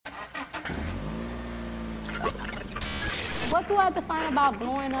what do I define about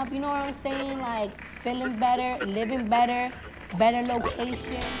glowing up? You know what I'm saying? Like feeling better, living better, better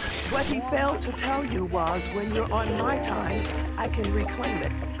location. What he failed to tell you was when you're on my time, I can reclaim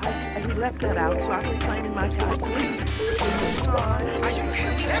it. He left that out, so I'm reclaiming my time. Please, respond. Who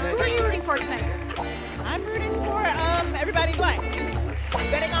are you rooting for tonight? I'm rooting for everybody black.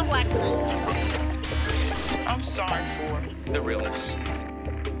 Betting on black tonight. I'm sorry for the realness.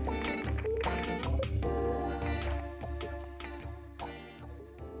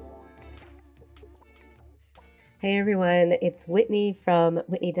 Hey everyone, it's Whitney from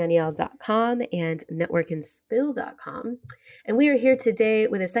WhitneyDanielle.com and NetworkandSpill.com. And we are here today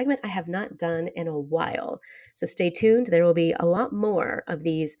with a segment I have not done in a while. So stay tuned. There will be a lot more of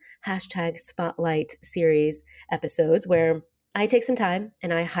these hashtag Spotlight series episodes where I take some time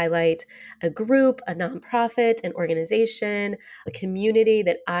and I highlight a group, a nonprofit, an organization, a community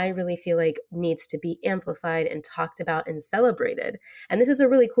that I really feel like needs to be amplified and talked about and celebrated. And this is a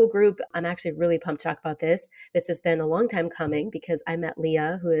really cool group. I'm actually really pumped to talk about this. This has been a long time coming because I met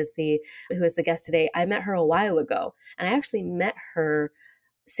Leah, who is the guest today. I met her a while ago, and I actually met her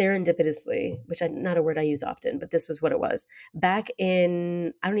serendipitously, which is not a word I use often, but this was what it was. Back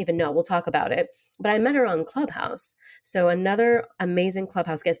in, I don't even know, we'll talk about it, but I met her on Clubhouse. So another amazing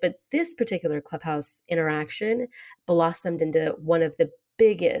Clubhouse guest, but this particular Clubhouse interaction blossomed into one of the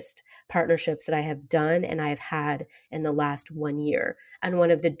biggest partnerships that I have done and I have had in the last 1 year, and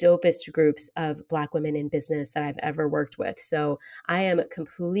one of the dopest groups of Black women in business that I've ever worked with. So I am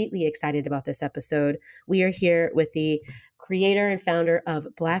completely excited about this episode. We are here with the creator and founder of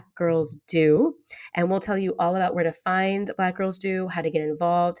Black Girls Do, and we'll tell you all about where to find Black Girls Do, how to get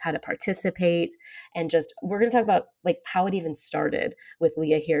involved, how to participate, and just we're going to talk about like how it even started with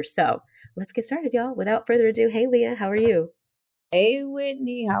Leah here. So let's get started, y'all. Without further ado, hey Leah, how are you? Hey,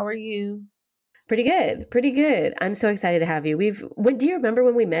 Whitney, how are you? Pretty good. Pretty good. I'm so excited to have you. Do you remember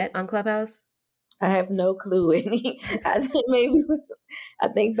when we met on Clubhouse? I have no clue, Whitney. I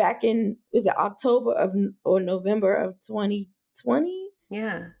think back in, was it October or November of 2020?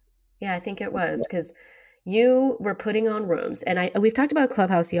 Yeah. Yeah, I think it was because you were putting on rooms, and we've talked about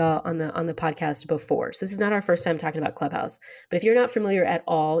Clubhouse, y'all, on the podcast before. So this is not our first time talking about Clubhouse. But if you're not familiar at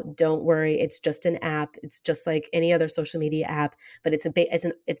all, don't worry. It's just an app. It's just like any other social media app, but it's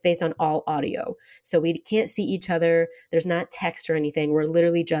based on all audio. So we can't see each other. There's not text or anything. We're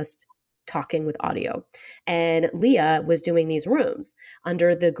literally just talking with audio. And Leah was doing these rooms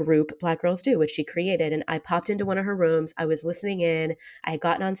under the group Black Girls Do, which she created. And I popped into one of her rooms. I was listening in. I had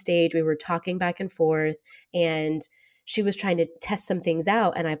gotten on stage. We were talking back and forth. And she was trying to test some things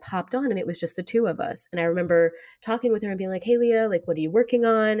out. And I popped on and it was just the two of us. And I remember talking with her and being like, hey, Leah, like, what are you working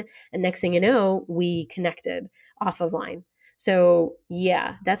on? And next thing you know, we connected off of line. So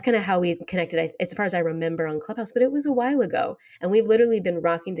yeah, that's kind of how we connected as far as I remember on Clubhouse, but it was a while ago. And we've literally been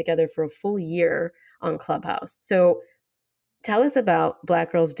rocking together for a full year on Clubhouse. So tell us about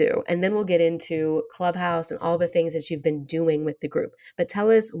Black Girls Do, and then we'll get into Clubhouse and all the things that you've been doing with the group. But tell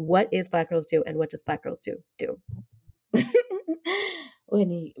us, what is Black Girls Do and what does Black Girls Do?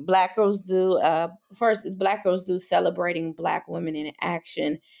 Whitney, Black Girls Do, first is Black Girls Do celebrating Black women in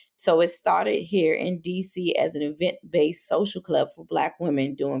action. So it started here in DC as an event-based social club for Black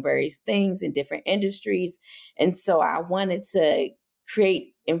women doing various things in different industries. And so I wanted to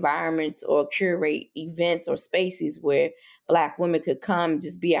create environments or curate events or spaces where Black women could come,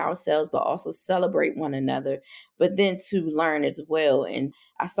 just be ourselves, but also celebrate one another, but then to learn as well. And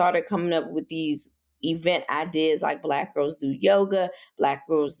I started coming up with these event ideas like Black Girls Do Yoga, Black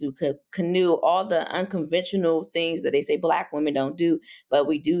Girls Do Canoe, all the unconventional things that they say Black women don't do, but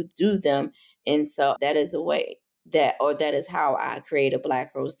we do them. And so that is a way that is how I created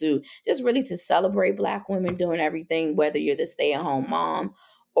Black Girls Do, just really to celebrate Black women doing everything, whether you're the stay-at-home mom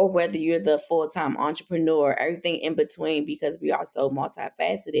or whether you're the full-time entrepreneur, everything in between, because we are so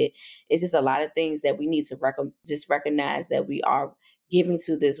multifaceted. It's just a lot of things that we need to just recognize that we are giving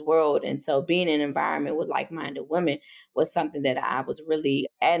to this world. And so being in an environment with like-minded women was something that I was really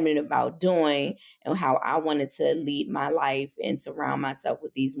adamant about doing, and how I wanted to lead my life and surround myself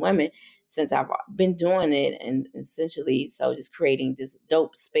with these women since I've been doing it. And essentially, so just creating just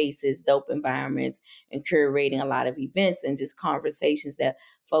dope spaces, dope environments, and curating a lot of events and just conversations that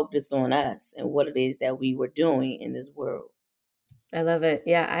focused on us and what it is that we were doing in this world. I love it.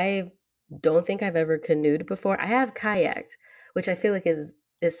 Yeah, I don't think I've ever canoed before. I have kayaked, which I feel like is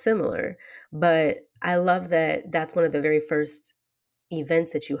similar, but I love that that's one of the very first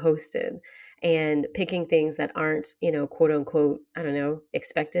events that you hosted, and picking things that aren't, quote unquote, I don't know,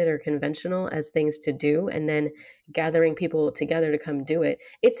 expected or conventional as things to do, and then gathering people together to come do it.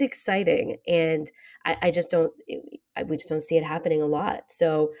 It's exciting. And I just don't, we just don't see it happening a lot.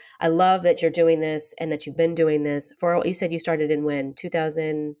 So I love that you're doing this and that you've been doing this for, you said you started in when?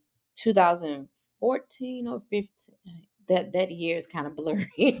 2000? 2014 or 15. That year is kind of blurry.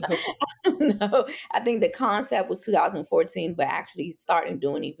 I don't know. I think the concept was 2014, but actually starting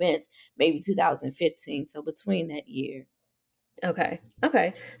doing events maybe 2015. So between that year. Okay.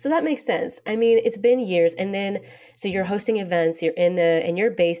 Okay. So that makes sense. I mean, it's been years. And then, so you're hosting events, and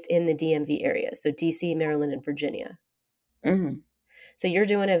you're based in the DMV area. So DC, Maryland, and Virginia. Hmm. So you're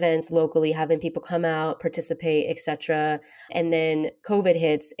doing events locally, having people come out, participate, etc. And then COVID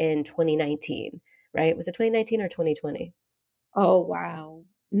hits in 2019, right? Was it 2019 or 2020? Oh, wow.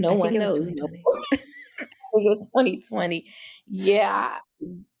 No I think one it was knows. No, 2020. I think it was 2020. Yeah.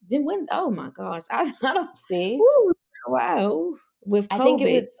 Then when, oh my gosh. I don't, See? woo, wow. With I think it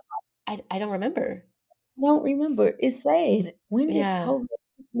COVID, was, I don't remember. don't remember. It's sad. When did Yeah. COVID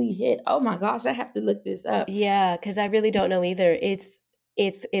actually hit? Oh my gosh. I have to look this up. Yeah, because I really don't know either. It's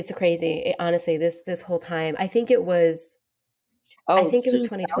crazy. Honestly, this whole time, I Oh, think it was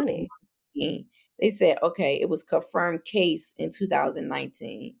 2020. 2019. They said, okay, it was confirmed case in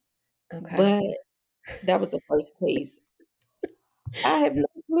 2019, Okay. but that was the first case. I have no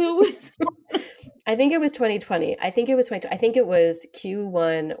clue. I think it was 2020. I think it was 20. I think it was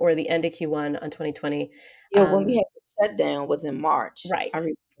Q1 or the end of Q1 on 2020. Yeah, when we had the shutdown was in March. I Right.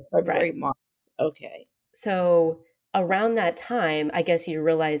 remember Right. February, March. Okay. So around that time, I guess you're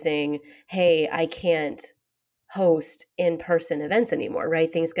realizing, hey, I can't host in-person events anymore,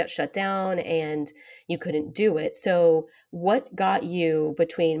 right? Things got shut down and you couldn't do it. So what got you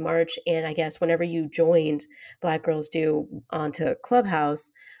between March and, I guess, whenever you joined Black Girls Do onto Clubhouse,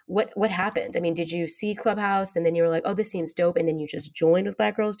 what happened? I mean, did you see Clubhouse and then you were like, oh, this seems dope, and then you just joined with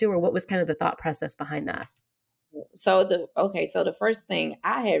Black Girls Do, or what was kind of the thought process behind that? So the first thing,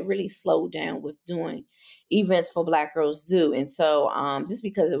 I had really slowed down with doing events for Black Girls Do. And so just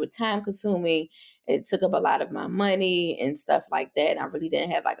because it was time consuming, it took up a lot of my money and stuff like that. And I really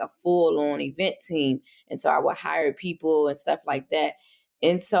didn't have like a full on event team. And so I would hire people and stuff like that.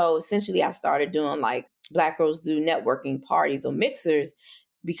 And so essentially I started doing like Black Girls Do networking parties or mixers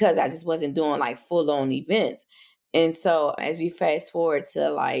because I just wasn't doing like full on events. And so as we fast forward to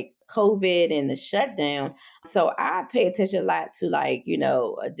like COVID and the shutdown, so I pay attention a lot to like,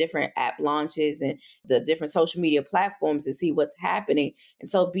 different app launches and the different social media platforms to see what's happening. And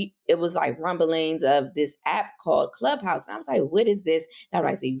so it was like rumblings of this app called Clubhouse. And I was like, what is this? That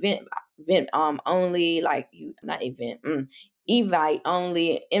was event only, like you not event. Evite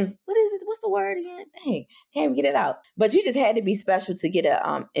only, and what is it? What's the word again? Dang, can't even get it out. But you just had to be special to get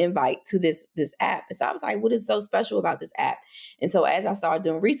a invite to this app. And so I was like, what is so special about this app? And so as I started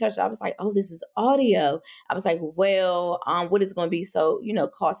doing research, I was like, oh, this is audio. I was like, well, what is going to be so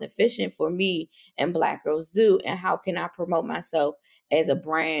cost efficient for me and Black Girls Do, and how can I promote myself as a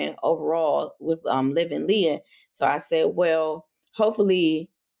brand overall with Living Leah? So I said, well, hopefully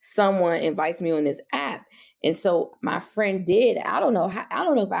someone invites me on this app. And so my friend did. I don't know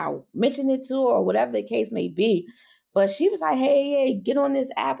if I mentioned it to her or whatever the case may be, but she was like, hey, get on this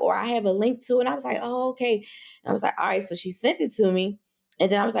app, or I have a link to it. And I was like, oh, okay. And I was like, all right. So she sent it to me.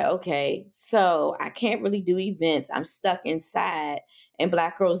 And then I was like, okay, so I can't really do events. I'm stuck inside. And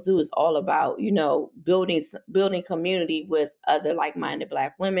Black Girls Do is all about, building community with other like-minded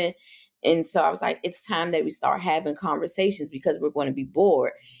Black women. And so I was like, it's time that we start having conversations because we're going to be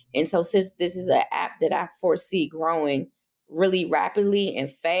bored. And so since this is an app that I foresee growing really rapidly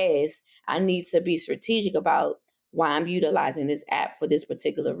and fast, I need to be strategic about why I'm utilizing this app for this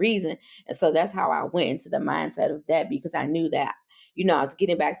particular reason. And so that's how I went into the mindset of that, because I knew that, I was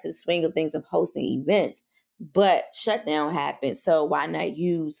getting back to the swing of things of hosting events, but shutdown happened. So why not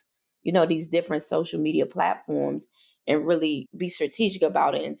use, these different social media platforms and really be strategic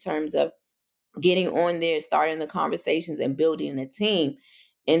about it in terms of getting on there, starting the conversations and building a team.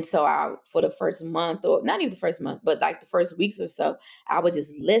 And so for the first month, or not even the first month, but like the first weeks or so, I would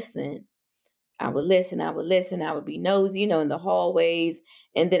just listen. I would be nosy, in the hallways.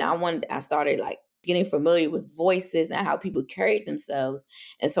 And then I started like getting familiar with voices and how people carried themselves.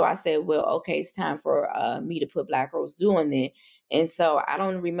 And so I said, well, okay, it's time for me to put Black Girls Do on there. And so I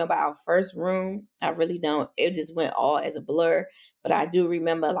don't remember our first room. I really don't. It just went all as a blur. But I do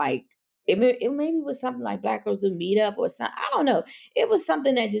remember like, it maybe was something like Black Girls Do Meetup or something. I don't know. It was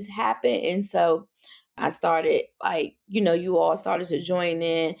something that just happened. And so I started like, you all started to join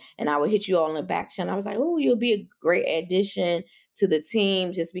in, and I would hit you all in the back channel. I was like, oh, you'll be a great addition to the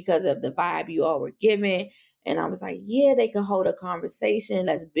team just because of the vibe you all were giving. And I was like, yeah, they could hold a conversation.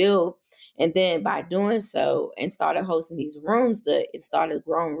 Let's build. And then by doing so and started hosting these rooms, it started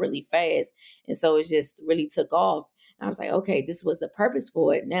growing really fast. And so it just really took off. I was like, okay, this was the purpose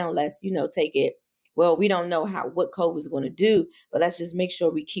for it. Now let's, take it. Well, we don't know what COVID is going to do, but let's just make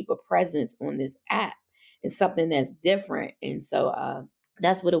sure we keep a presence on this app. It's something that's different. And so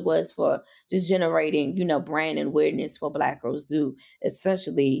that's what it was for, just generating, brand awareness for Black Girls Do,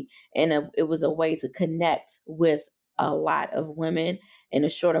 essentially. And it was a way to connect with a lot of women in a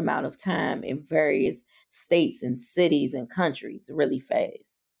short amount of time in various states and cities and countries really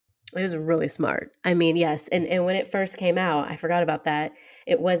fast. It was really smart. I mean, yes. And when it first came out, I forgot about that.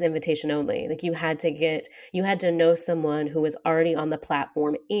 It was invitation only. Like you had to know someone who was already on the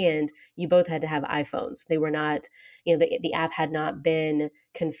platform, and you both had to have iPhones. They were not, the app had not been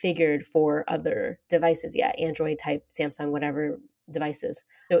configured for other devices yet, Android type, Samsung, whatever devices.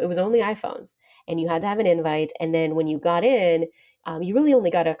 So it was only iPhones, and you had to have an invite. And then when you got in, you really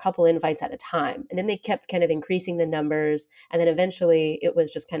only got a couple invites at a time. And then they kept kind of increasing the numbers. And then eventually it was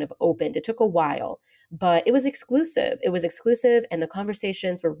just kind of opened. It took a while, but it was exclusive. It was exclusive, and the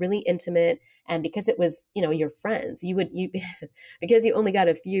conversations were really intimate. And because it was, your friends, you because you only got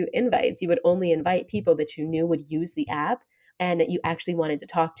a few invites, you would only invite people that you knew would use the app and that you actually wanted to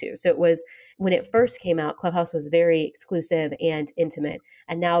talk to. So it was, when it first came out, Clubhouse was very exclusive and intimate.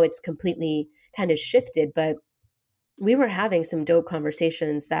 And now it's completely kind of shifted, but we were having some dope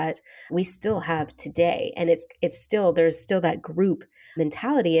conversations that we still have today. And there's still that group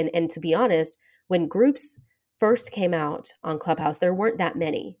mentality. And to be honest, when groups first came out on Clubhouse, there weren't that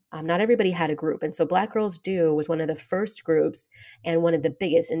many. Not everybody had a group. And so Black Girls Do was one of the first groups and one of the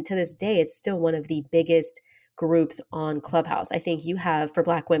biggest. And to this day, it's still one of the biggest groups on Clubhouse. I think you have, for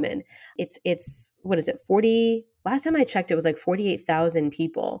Black women, it's what is it, 40? Last time I checked, it was like 48,000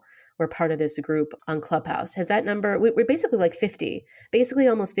 people were part of this group on Clubhouse. Has that number, we're basically like 50, basically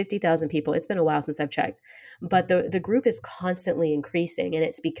almost 50,000 people. It's been a while since I've checked, but the group is constantly increasing, and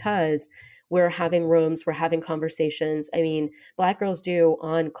it's because we're having rooms, we're having conversations. I mean, Black Girls Do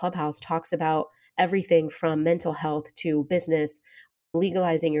on Clubhouse talks about everything from mental health to business,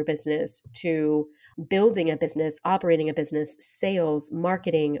 legalizing your business, to building a business, operating a business, sales,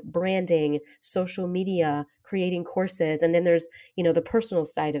 marketing, branding, social media, creating courses. And then there's, the personal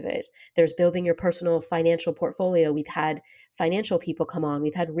side of it. There's building your personal financial portfolio. We've had financial people come on.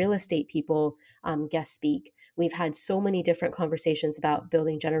 We've had real estate people guest speak. We've had so many different conversations about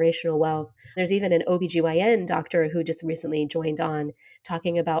building generational wealth. There's even an OBGYN doctor who just recently joined on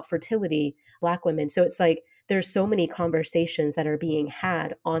talking about fertility, Black women. So it's like, there's so many conversations that are being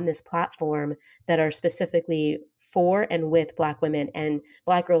had on this platform that are specifically for and with Black women, and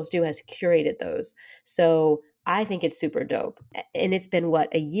Black Girls Do has curated those. So I think it's super dope. And it's been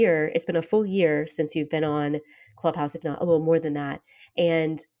a year? It's been a full year since you've been on Clubhouse, if not a little more than that.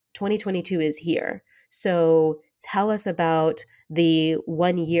 And 2022 is here. So tell us about the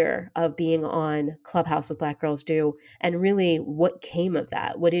 1 year of being on Clubhouse with Black Girls Do, and really what came of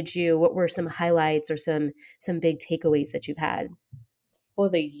that. What were some highlights or some big takeaways that you've had? For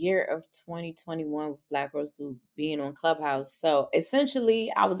the year of 2021 with Black Girls Do being on Clubhouse. So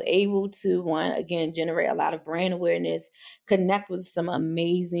essentially, I was able to, one, again, generate a lot of brand awareness, connect with some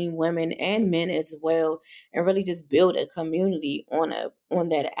amazing women and men as well, and really just build a community on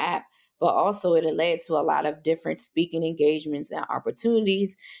that app. But also it led to a lot of different speaking engagements and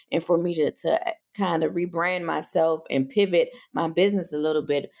opportunities, and for me to kind of rebrand myself and pivot my business a little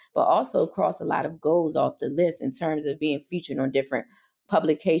bit, but also cross a lot of goals off the list in terms of being featured on different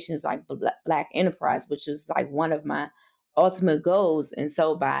publications like Black Enterprise, which is like one of my ultimate goals. And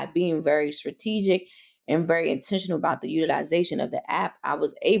so by being very strategic and very intentional about the utilization of the app, I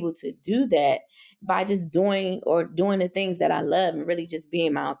was able to do that by just doing the things that I love and really just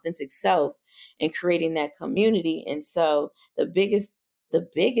being my authentic self and creating that community. And so the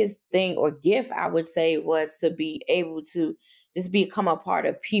biggest thing or gift I would say was to be able to just become a part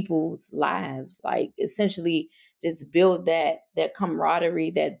of people's lives, like essentially just build that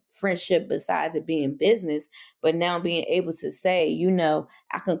camaraderie, that friendship, besides it being business. But now being able to say,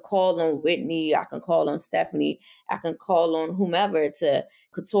 I can call on Whitney, I can call on Stephanie, I can call on whomever, to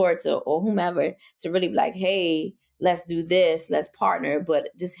Couture, or whomever, to really be like, hey, let's do this, let's partner, but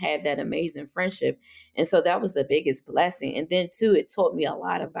just have that amazing friendship. And so that was the biggest blessing. And then too, it taught me a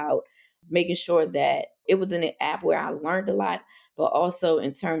lot about making sure that it was an app where I learned a lot, but also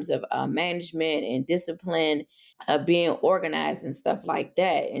in terms of management and discipline, being organized and stuff like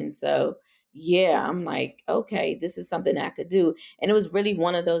that. And so, yeah, I'm like, okay, this is something I could do. And it was really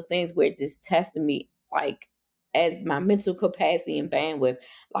one of those things where it just tested me, like, as my mental capacity and bandwidth.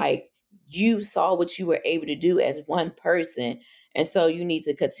 Like, you saw what you were able to do as one person. And so you need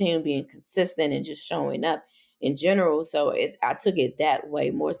to continue being consistent and just showing up in general. So I took it that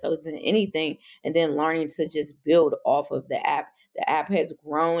way more so than anything. And then learning to just build off of the app. The app has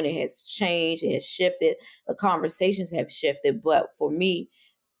grown, it has changed, it has shifted, the conversations have shifted. But for me,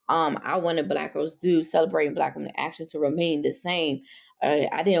 I wanted Black Girls Do celebrating Black women action to remain the same.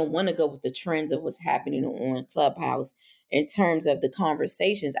 I didn't want to go with the trends of what's happening on Clubhouse in terms of the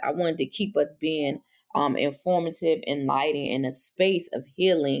conversations. I wanted to keep us being informative, enlightening, in a space of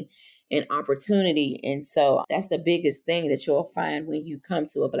healing and opportunity. And so that's the biggest thing that you'll find when you come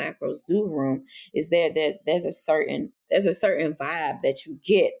to a Black Girls Do room is there's a certain vibe that you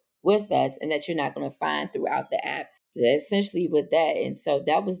get with us and that you're not going to find throughout the app essentially with that. And so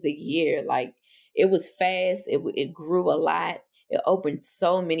that was the year. Like it was fast. It grew a lot. It opened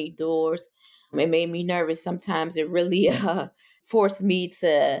so many doors. It made me nervous. Sometimes it really forced me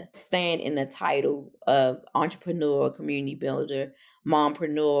to stand in the title of entrepreneur, community builder,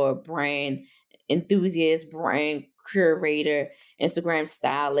 mompreneur, brand enthusiast, brand curator, Instagram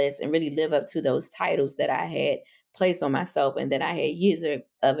stylist, and really live up to those titles that I had placed on myself and that I had years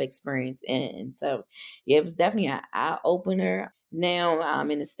of experience in. And so yeah, it was definitely an eye opener. Now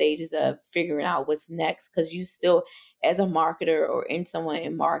I'm in the stages of figuring out what's next because you still, as a marketer or in someone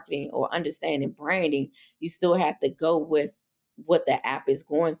in marketing or understanding branding, you still have to go with what the app is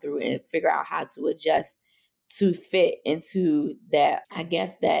going through and figure out how to adjust to fit into that. I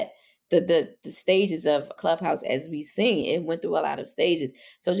guess that the stages of Clubhouse as we seen, it went through a lot of stages.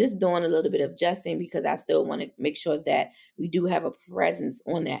 So just doing a little bit of adjusting because I still want to make sure that we do have a presence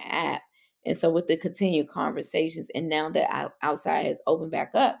on that app. And so with the continued conversations, and now that outside has opened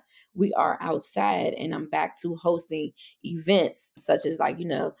back up, we are outside and I'm back to hosting events such as like,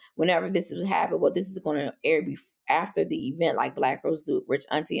 whenever this is happening, well, this is going to air after the event, like Black Girls Do Rich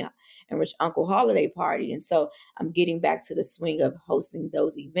Auntie and Rich Uncle holiday party. And so I'm getting back to the swing of hosting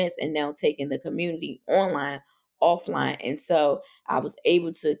those events and now taking the community online, offline. And so I was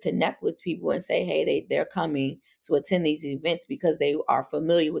able to connect with people and say, hey, they're coming to attend these events because they are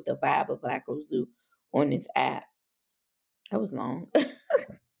familiar with the vibe of Black Girls Do on this app. That was long.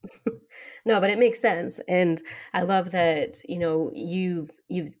 No, but it makes sense. And I love that,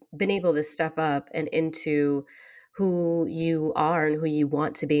 you've been able to step up and into who you are and who you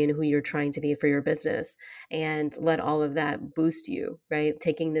want to be and who you're trying to be for your business and let all of that boost you, right?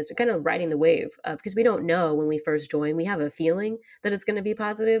 Taking this kind of riding the wave because we don't know when we first join. We have a feeling that it's going to be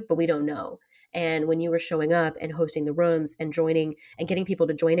positive, but we don't know. And when you were showing up and hosting the rooms and joining and getting people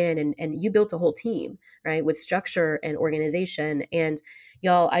to join in and you built a whole team, right, with structure and organization. And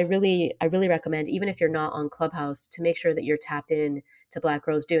y'all, I really recommend, even if you're not on Clubhouse, to make sure that you're tapped in to Black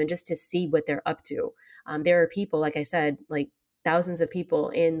Girls Do and just to see what they're up to. There are people, like I said, like thousands of people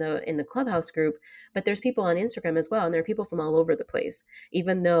in the Clubhouse group, but there's people on Instagram as well, and there are people from all over the place.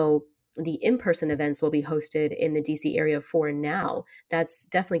 Even though the in-person events will be hosted in the DC area for now, that's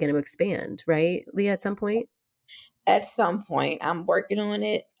definitely going to expand, right, Leah, at some point? At some point, I'm working on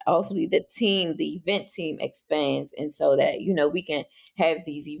it. Hopefully the event team expands. And so that, we can have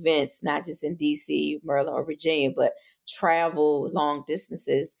these events, not just in DC, Maryland, or Virginia, but travel long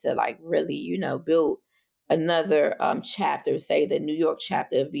distances to like really, build another chapter, say the New York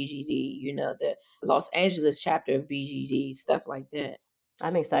chapter of BGD, the Los Angeles chapter of BGD, stuff like that.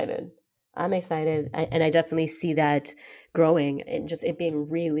 I'm excited. And I definitely see that growing and just it being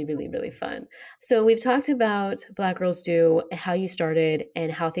really, really, really fun. So we've talked about Black Girls Do, how you started and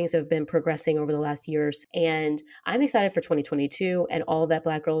how things have been progressing over the last years. And I'm excited for 2022 and all that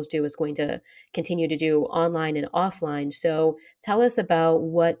Black Girls Do is going to continue to do online and offline. So tell us about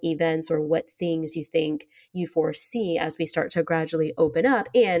what events or what things you think you foresee as we start to gradually open up.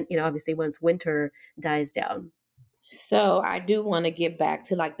 And, obviously once winter dies down. So I do want to get back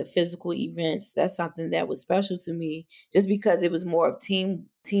to like the physical events. That's something that was special to me just because it was more of team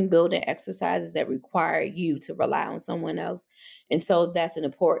building exercises that require you to rely on someone else. And so that's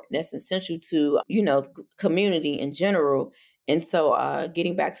essential to, community in general. And so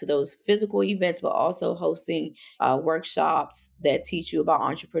getting back to those physical events, but also hosting workshops that teach you about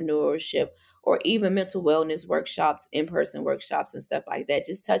entrepreneurship or even mental wellness workshops, in-person workshops and stuff like that,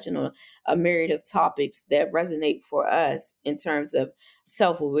 just touching on a myriad of topics that resonate for us in terms of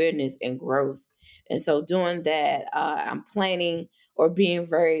self-awareness and growth. And so doing that, I'm planning or being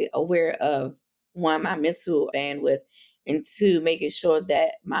very aware of, one, my mental bandwidth, and two, making sure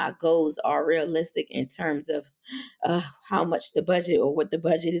that my goals are realistic in terms of how much the budget or what the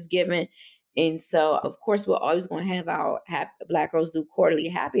budget is given. And so, of course, we're always going to have our Black Girls Do quarterly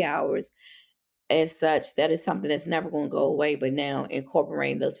happy hours. as such, that is something that's never going to go away. But now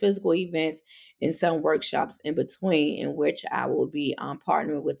incorporating those physical events and some workshops in between, in which I will be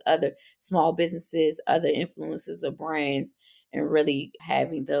partnering with other small businesses, other influencers or brands, and really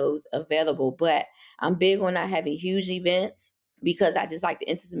having those available. But I'm big on not having huge events because I just like the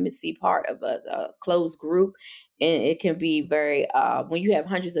intimacy part of a closed group. And it can be very, when you have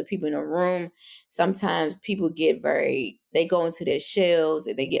hundreds of people in a room, sometimes people they go into their shells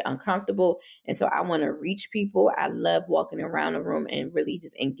and they get uncomfortable. And so I want to reach people. I love walking around the room and really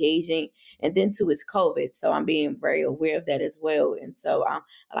just engaging. And then too, it's COVID. So I'm being very aware of that as well. And so I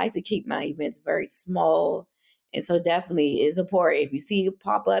like to keep my events very small. And so definitely is important. If you see it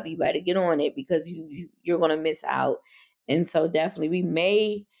pop up, you better get on it because you're going to miss out. And so definitely we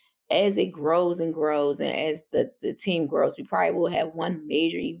may, as it grows and grows and as the team grows, we probably will have one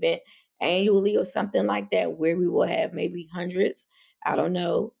major event annually or something like that where we will have maybe hundreds. I don't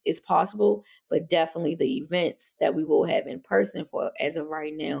know. It's possible, but definitely the events that we will have in person for as of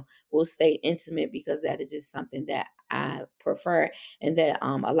right now will stay intimate because that is just something that I prefer and that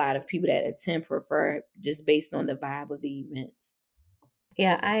a lot of people that attend prefer just based on the vibe of the events.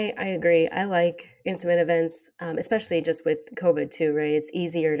 Yeah, I agree. I like intimate events, especially just with COVID too, right? It's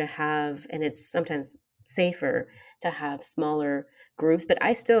easier to have, and it's sometimes safer to have smaller groups. But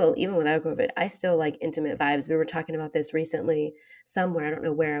I still, even without COVID, I still like intimate vibes. We were talking about this recently somewhere. I don't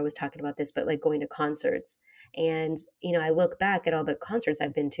know where I was talking about this, but like going to concerts. And, I look back at all the concerts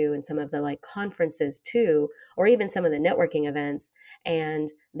I've been to and some of the like conferences too, or even some of the networking events.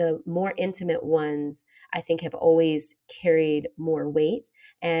 And the more intimate ones, I think, have always carried more weight.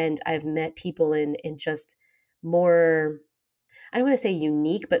 And I've met people in just more, I don't want to say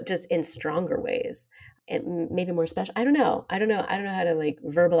unique, but just in stronger ways. And maybe more special. I don't know. I don't know how to like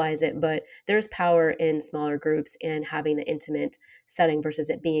verbalize it, but there's power in smaller groups and having the intimate setting versus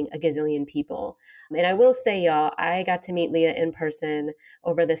it being a gazillion people. And I will say, y'all, I got to meet Leah in person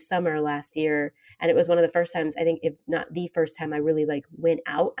over the summer last year. And it was one of the first times, I think, if not the first time, I really like went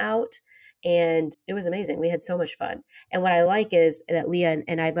out. And it was amazing. We had so much fun. And what I like is that Leah,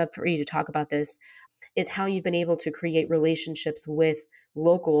 and I'd love for you to talk about this, is how you've been able to create relationships with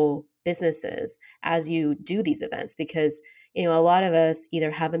local businesses as you do these events. Because, a lot of us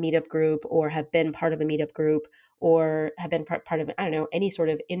either have a meetup group or have been part of a meetup group or have been part of, I don't know, any sort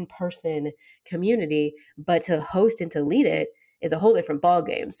of in-person community, but to host and to lead it is a whole different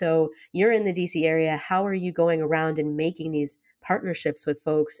ballgame. So you're in the DC area. How are you going around and making these partnerships with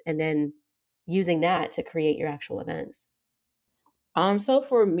folks and then using that to create your actual events? So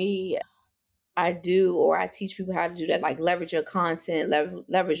for me, I teach people how to do that, like leverage your content,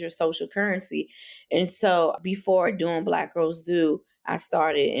 leverage your social currency. And so before doing Black Girls Do, I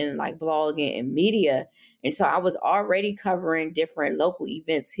started in like blogging and media. And so I was already covering different local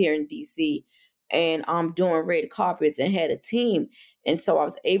events here in DC and doing red carpets and had a team. And so I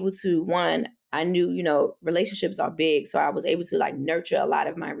was able to, one, I knew, relationships are big. So I was able to like nurture a lot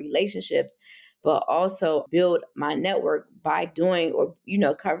of my relationships, but also build my network by doing or,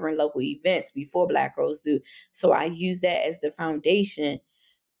 covering local events before Black Girls Do. So I use that as the foundation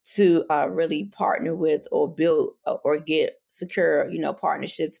to really partner with or build or secure,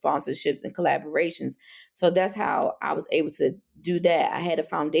 partnerships, sponsorships, and collaborations. So that's how I was able to do that. I had a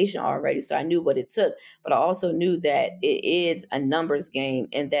foundation already, so I knew what it took, but I also knew that it is a numbers game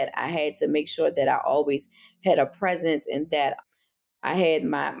and that I had to make sure that I always had a presence and that I had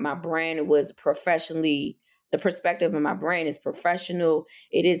my brand was professionally, the perspective of my brand is professional.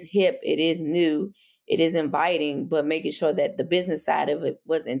 It is hip. It is new. It is inviting, but making sure that the business side of it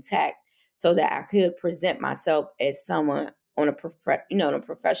was intact so that I could present myself as someone on on a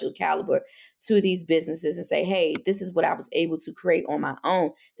professional caliber to these businesses and say, hey, this is what I was able to create on my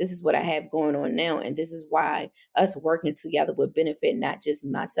own. This is what I have going on now. And this is why us working together would benefit not just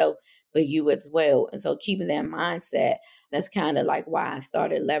myself, but you as well. And so keeping that mindset, that's kind of like why I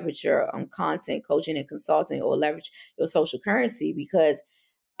started leverage your content coaching and consulting or leverage your social currency, because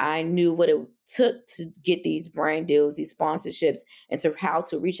I knew what it took to get these brand deals, these sponsorships, and to how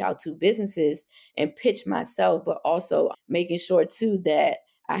to reach out to businesses and pitch myself, but also making sure too that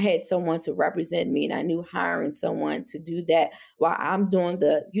I had someone to represent me, and I knew hiring someone to do that while I'm doing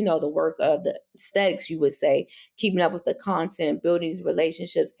the work of the aesthetics, you would say, keeping up with the content, building these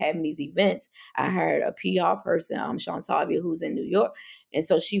relationships, having these events. I hired a PR person, Shantavia, who's in New York. And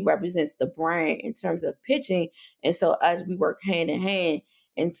so she represents the brand in terms of pitching. And so as we work hand in hand,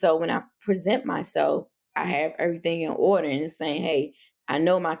 and so when I present myself, I have everything in order and it's saying, hey, I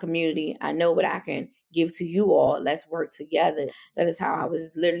know my community. I know what I can give to you all. Let's work together. That is how I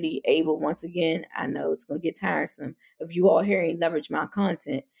was literally able, once again, I know it's going to get tiresome of you all hearing leverage my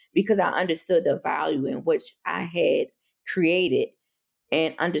content, because I understood the value in which I had created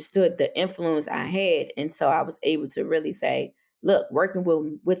and understood the influence I had. And so I was able to really say, look, working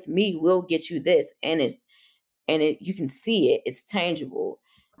with me will get you this. And you can see it, it's tangible.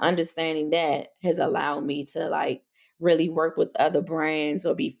 Understanding that has allowed me to like really work with other brands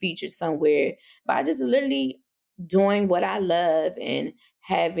or be featured somewhere by just literally doing what I love and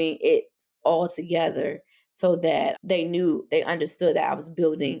having it all together, so that they understood that I was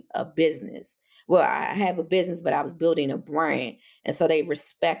building a business. Well, I have a business, but I was building a brand. And so they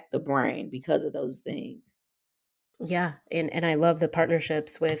respect the brand because of those things. Yeah. And I love the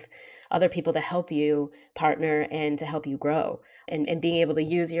partnerships with other people to help you partner and to help you grow, and being able to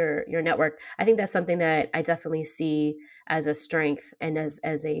use your network. I think that's something that I definitely see as a strength and as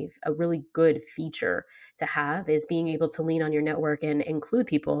a really good feature to have, is being able to lean on your network and include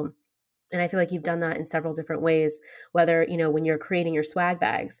people. And I feel like you've done that in several different ways, whether, when you're creating your swag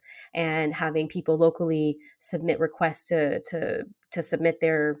bags and having people locally submit requests to submit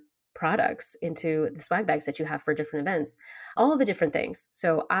their products into the swag bags that you have for different events, all the different things.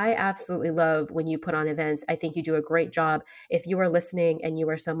 So I absolutely love when you put on events. I think you do a great job. If you are listening and you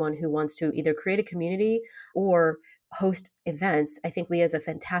are someone who wants to either create a community or host events, I think Leah is a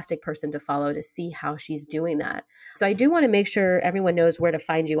fantastic person to follow to see how she's doing that. So I do want to make sure everyone knows where to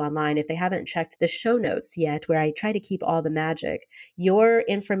find you online if they haven't checked the show notes yet, where I try to keep all the magic. Your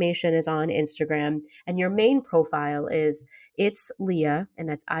information is on Instagram, and your main profile is It's Leah, and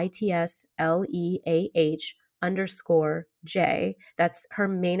that's ITSLEAH_J. That's her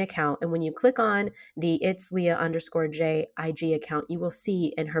main account. And when you click on the It's Leah_J IG account, you will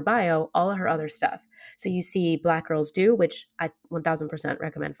see in her bio all of her other stuff. So you see Black Girls Do, which I 1000%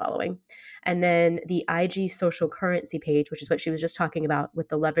 recommend following. And then the IG social currency page, which is what she was just talking about with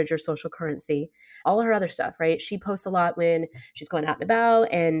the leverage your social currency, all her other stuff, right? She posts a lot when she's going out and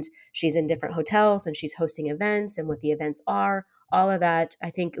about and she's in different hotels and she's hosting events and what the events are, all of that. I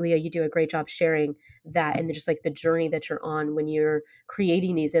think, Leah, you do a great job sharing that and just like the journey that you're on when you're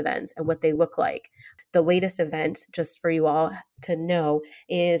creating these events and what they look like. The latest event, just for you all to know,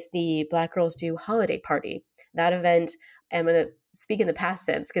 is the Black Girls Do holiday party. That event, I'm going to speak in the past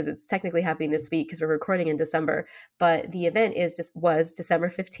tense because it's technically happening this week because we're recording in December, but the event was December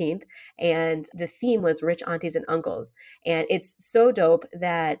 15th, and the theme was rich aunties and uncles. And it's so dope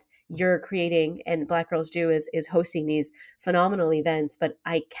that you're creating, and Black Girls Do is hosting these phenomenal events, but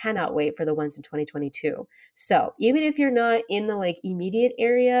I cannot wait for the ones in 2022. So even if you're not in the like immediate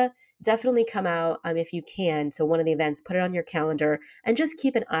area, definitely come out if you can to one of the events, put it on your calendar, and just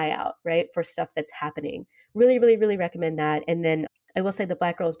keep an eye out, right, for stuff that's happening. Really, really, really recommend that. And then I will say the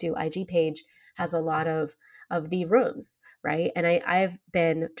Black Girls Do IG page has a lot of the rooms, right? And I've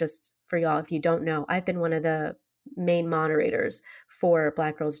been, just for y'all, if you don't know, I've been one of the main moderators for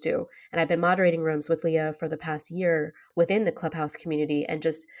Black Girls Do. And I've been moderating rooms with Leah for the past year within the Clubhouse community and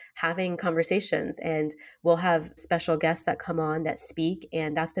just having conversations. And we'll have special guests that come on that speak.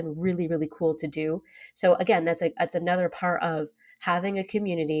 And that's been really, really cool to do. So again, that's another part of having a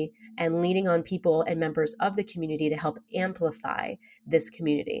community and leaning on people and members of the community to help amplify this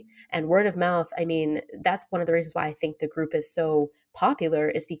community. And word of mouth, I mean, that's one of the reasons why I think the group is so popular,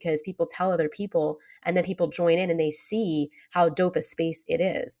 is because people tell other people and then people join in and they see how dope a space it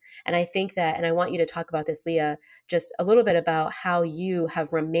is. And I think that, and I want you to talk about this, Leah, just a little bit about how you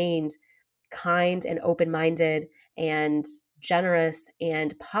have remained kind and open-minded and generous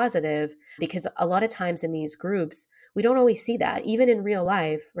and positive, because a lot of times in these groups, we don't always see that. Even in real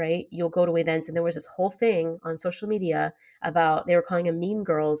life, right? You'll go to events and there was this whole thing on social media about, they were calling them mean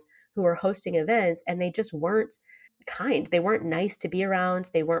girls who were hosting events, and they just weren't kind. They weren't nice to be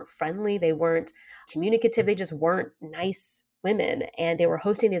around. They weren't friendly. They weren't communicative. They just weren't nice women. And they were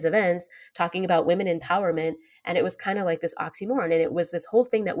hosting these events talking about women empowerment. And it was kind of like this oxymoron. And it was this whole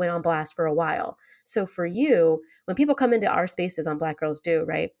thing that went on blast for a while. So for you, when people come into our spaces on Black Girls Do,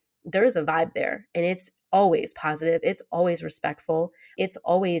 right, there is a vibe there, and it's always positive. It's always respectful. It's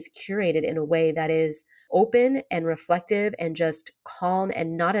always curated in a way that is open and reflective and just calm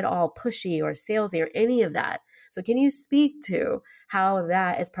and not at all pushy or salesy or any of that. So can you speak to how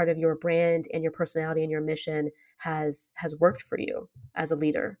that, as part of your brand and your personality and your mission, has worked for you as a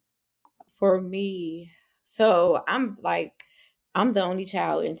leader? For me, so I'm the only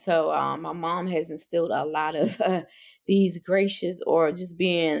child, and so my mom has instilled a lot of these gracious, or just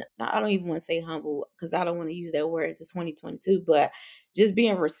being, I don't even want to say humble because I don't want to use that word, it's 2022, but just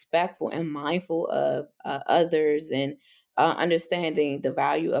being respectful and mindful of others, and understanding the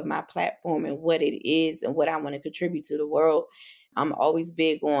value of my platform and what it is and what I want to contribute to the world. I'm always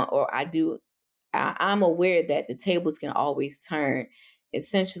big on, or I'm aware that the tables can always turn.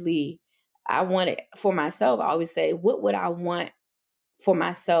 Essentially, I want it for myself. I always say, what would I want for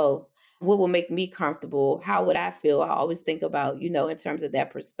myself? What will make me comfortable? How would I feel? I always think about, in terms of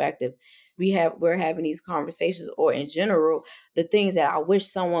that perspective. We're having these conversations, or in general, the things that I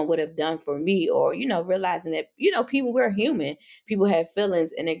wish someone would have done for me, or, realizing that, people, we're human. People have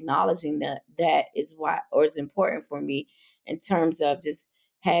feelings, and acknowledging that is why, or is important for me, in terms of just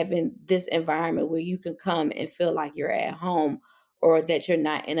having this environment where you can come and feel like you're at home, or that you're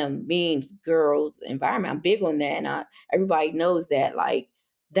not in a mean girls environment. I'm big on that. And everybody knows that, like,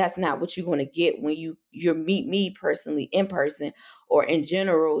 that's not what you're going to get when you meet me personally in person, or in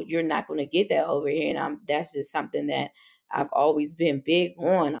general. You're not going to get that over here. And that's just something that I've always been big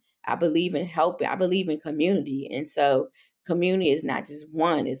on. I believe in helping. I believe in community. And so community is not just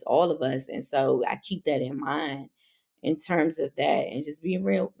one, it's all of us. And so I keep that in mind in terms of that, and just being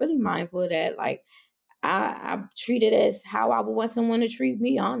really mindful of that. Like, I treat it as how I would want someone to treat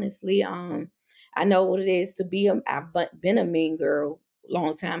me, honestly. I know what it is to I've been a mean girl a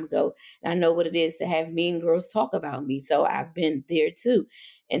long time ago. And I know what it is to have mean girls talk about me. So I've been there too.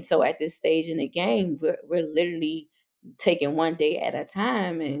 And so at this stage in the game, we're literally taking one day at a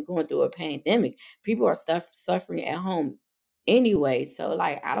time and going through a pandemic. People are suffering at home anyway. So,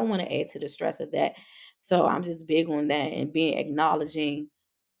 like, I don't want to add to the stress of that. So I'm just big on that, and acknowledging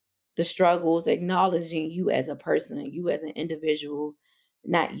the struggles, acknowledging you as a person, you as an individual,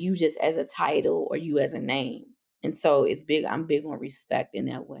 not you just as a title or you as a name. And so I'm big on respect in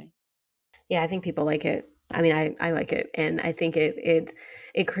that way. Yeah, I think people like it. I mean, I like it, and I think it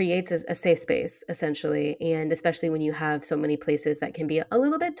creates a safe space, essentially, and especially when you have so many places that can be a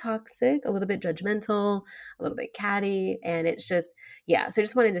little bit toxic, a little bit judgmental, a little bit catty, and it's just, yeah. So I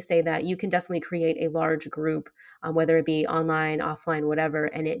just wanted to say that you can definitely create a large group, whether it be online, offline, whatever,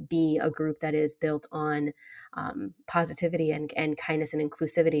 and it be a group that is built on positivity and kindness and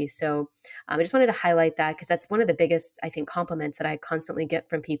inclusivity. So I just wanted to highlight that, because that's one of the biggest, I think, compliments that I constantly get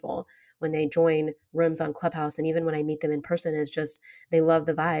from people when they join rooms on Clubhouse, and even when I meet them in person, is just they love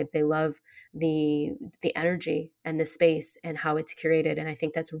the vibe, they love the energy and the space and how it's curated, and I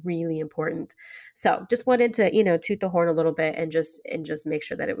think that's really important. So just wanted to toot the horn a little bit, and just make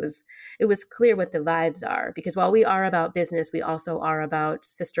sure that it was clear what the vibes are, because while we are about business, we also are about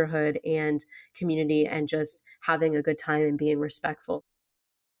sisterhood and community, and just having a good time and being respectful.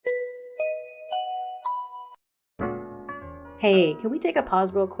 Hey, can we take a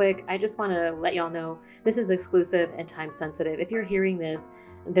pause real quick? I just want to let y'all know this is exclusive and time sensitive. If you're hearing this,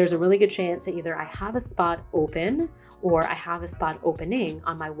 there's a really good chance that either I have a spot open or I have a spot opening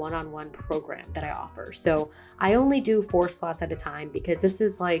on my one-on-one program that I offer. So I only do 4 slots at a time, because this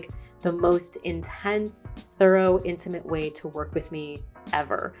is like the most intense, thorough, intimate way to work with me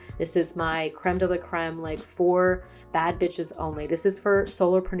ever. This is my creme de la creme, like for bad bitches only. This is for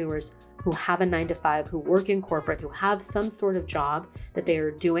solopreneurs who have a 9-to-5, who work in corporate, who have some sort of job that they are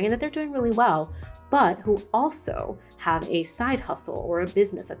doing and that they're doing really well, but who also have a side hustle or a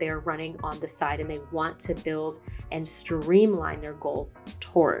business that they are running on the side, and they want to build and streamline their goals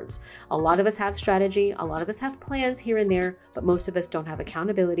towards. A lot of us have strategy, a lot of us have plans here and there, but most of us don't have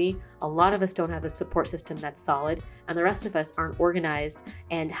accountability. A lot of us don't have a support system that's solid, and the rest of us aren't organized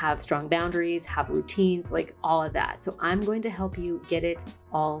and have strong boundaries, have routines, like all of that. So I'm going to help you get it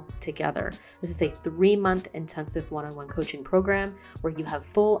all together. This is a 3-month intensive one-on-one coaching program where you have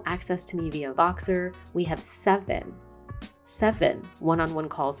full access to me via Voxer. We have 7 one-on-one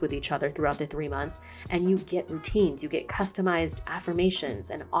calls with each other throughout the 3 months, and you get routines, you get customized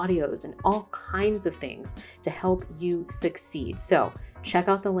affirmations and audios and all kinds of things to help you succeed. So check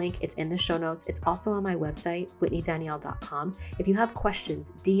out the link. It's in the show notes. It's also on my website, whitneydanielle.com. If you have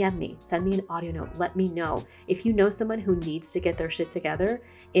questions, DM me, send me an audio note, let me know. If you know someone who needs to get their shit together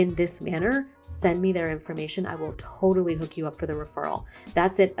in this manner, send me their information. I will totally hook you up for the referral.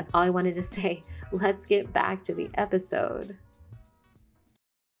 That's it. That's all I wanted to say. Let's get back to the episode.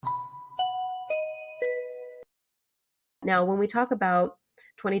 Now, when we talk about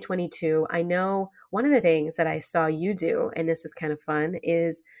 2022, I know one of the things that I saw you do, and this is kind of fun,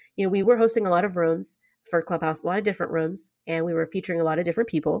 is, we were hosting a lot of rooms for Clubhouse, a lot of different rooms, and we were featuring a lot of different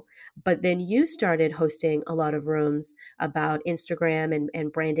people. But then you started hosting a lot of rooms about Instagram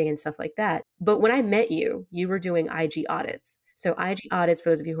and branding and stuff like that. But when I met you, you were doing IG audits. So IG audits, for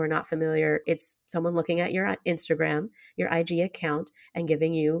those of you who are not familiar, it's someone looking at your Instagram, your IG account, and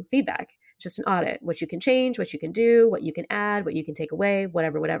giving you feedback. It's just an audit, what you can change, what you can do, what you can add, what you can take away,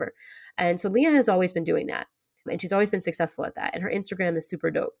 whatever. And so Leah has always been doing that. And she's always been successful at that. And her Instagram is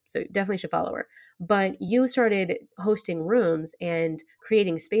super dope. So definitely should follow her. But you started hosting rooms and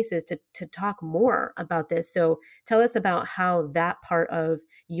creating spaces to talk more about this. So tell us about how that part of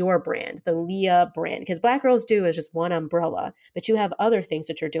your brand, the Leah brand, because Black Girls Do is just one umbrella, but you have other things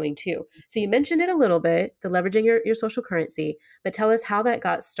that you're doing too. So you mentioned it a little bit, the leveraging your social currency, but tell us how that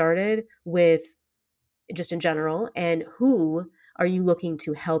got started with just in general, and who are you looking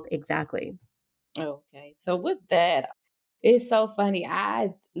to help exactly? Okay. So with that, it's so funny.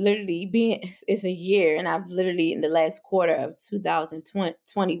 I literally it's a year, and I've literally in the last quarter of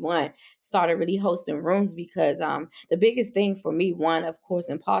 2021 started really hosting rooms because the biggest thing for me, one, of course,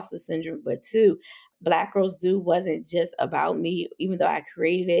 imposter syndrome, but two, Black Girls Do wasn't just about me. Even though I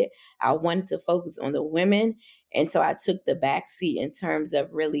created it, I wanted to focus on the women. And so I took the back seat in terms of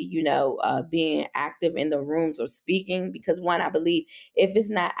really, being active in the rooms or speaking. Because one, I believe if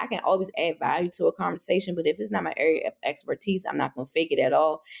it's not, I can always add value to a conversation, but if it's not my area of expertise, I'm not going to fake it at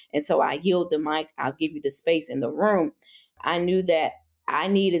all. And so I yield the mic. I'll give you the space in the room. I knew that I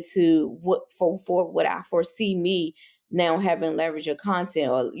needed to, for what I foresee me now having leverage your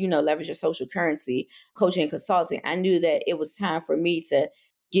content or, leverage your social currency, coaching and consulting. I knew that it was time for me to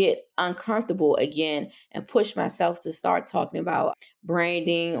get uncomfortable again and push myself to start talking about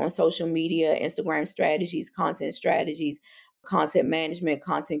branding on social media, Instagram strategies, content management,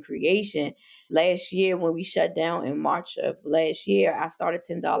 content creation. Last year, when we shut down in March of last year, I started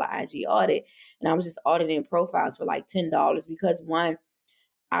 $10 IG audit, and I was just auditing profiles for like $10 because one,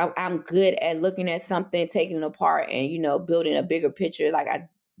 I'm good at looking at something, taking it apart, and building a bigger picture. Like I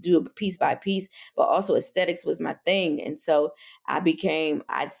do it piece by piece, but also aesthetics was my thing, and so I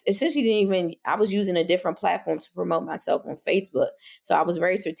essentially didn't even. I was using a different platform to promote myself on Facebook, so I was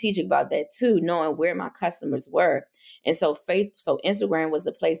very strategic about that too, knowing where my customers were, and so Instagram was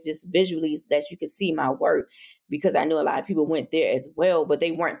the place just visually that you could see my work because I knew a lot of people went there as well, but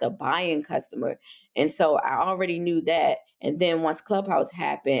they weren't the buying customer, and so I already knew that. And then once Clubhouse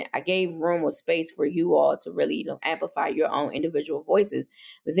happened, I gave room or space for you all to really, amplify your own individual voices.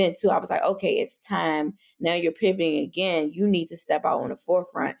 But then too, I was like, okay, it's time. Now you're pivoting again. You need to step out on the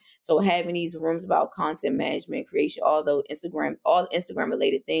forefront. So having these rooms about content management, creation, all Instagram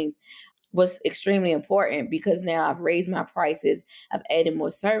related things was extremely important because now I've raised my prices, I've added more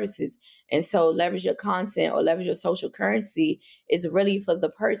services. And so leverage your content or leverage your social currency is really for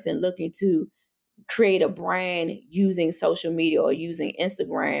the person looking to create a brand using social media or using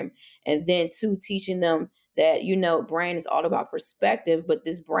Instagram. And then two, teaching them that, brand is all about perspective, but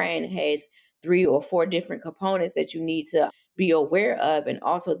this brand has 3 or 4 different components that you need to be aware of. And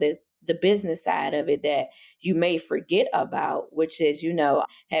also there's the business side of it that you may forget about, which is,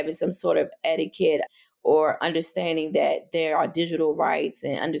 having some sort of etiquette or understanding that there are digital rights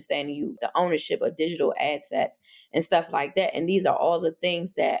and understanding the ownership of digital assets and stuff like that. And these are all the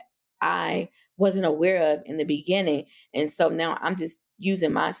things that I wasn't aware of in the beginning. And so now I'm just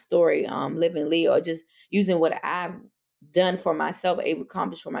using my story, living Leah, or just using what I've done for myself, able to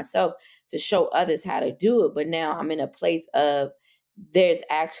accomplish for myself to show others how to do it. But now I'm in a place of there's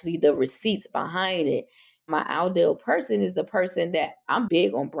actually the receipts behind it. My ideal person is the person that I'm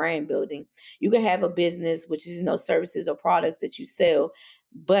big on brand building. You can have a business, which is, services or products that you sell,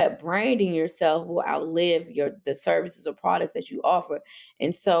 but branding yourself will outlive the services or products that you offer.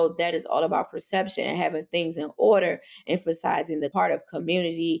 And so that is all about perception and having things in order, emphasizing the part of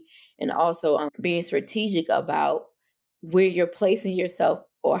community, and also being strategic about where you're placing yourself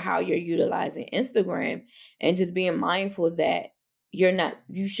or how you're utilizing Instagram, and just being mindful that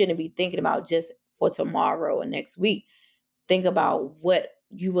you shouldn't be thinking about just for tomorrow or next week. Think about what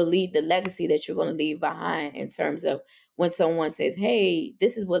you will leave, the legacy that you're going to leave behind in terms of when someone says, hey,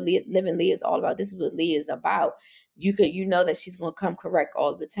 this is what Living Leah is all about. This is what Leah is about. You know that she's going to come correct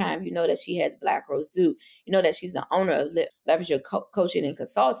all the time. You know that she has Black Girls Do. You know that she's the owner of Leverage Your Coaching and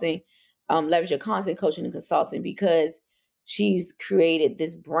Consulting, Leverage Your Content Coaching and Consulting, because she's created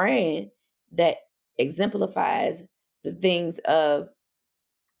this brand that exemplifies the things of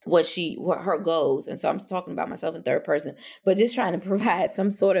what her goals. And so I'm talking about myself in third person, but just trying to provide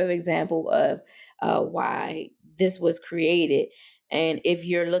some sort of example of why this was created. And if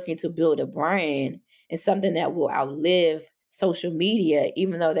you're looking to build a brand and something that will outlive social media,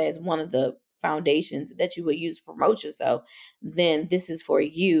 even though that's one of the foundations that you would use to promote yourself, then this is for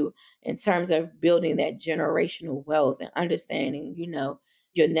you in terms of building that generational wealth and understanding,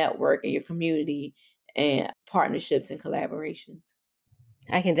 your network and your community and partnerships and collaborations.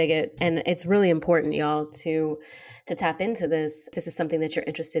 I can dig it. And it's really important, y'all, to to tap into this is something that you're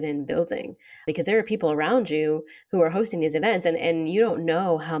interested in building, because there are people around you who are hosting these events, and you don't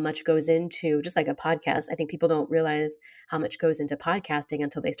know how much goes into, just like a podcast. I think people don't realize how much goes into podcasting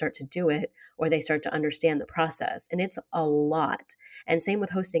until they start to do it or they start to understand the process. And it's a lot. And same with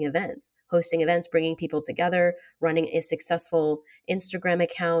hosting events, bringing people together, running a successful Instagram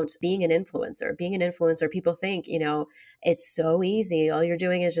account, being an influencer. People think, it's so easy. All you're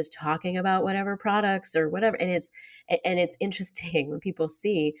doing is just talking about whatever products or whatever. And it's interesting when people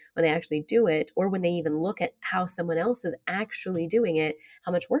see, when they actually do it, or when they even look at how someone else is actually doing it,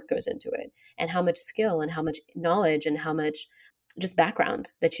 how much work goes into it, and how much skill and how much knowledge and how much just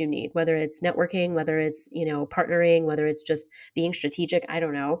background that you need, whether it's networking, whether it's, partnering, whether it's just being strategic. I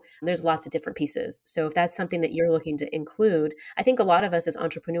don't know. There's lots of different pieces. So if that's something that you're looking to include, I think a lot of us as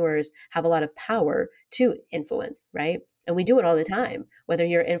entrepreneurs have a lot of power to influence, right? And we do it all the time, whether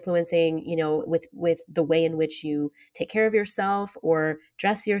you're influencing, with the way in which you take care of yourself or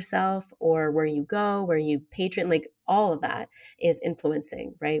dress yourself, or where you go, where you patron, like all of that is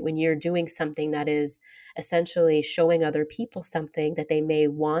influencing, right? When you're doing something that is essentially showing other people something that they may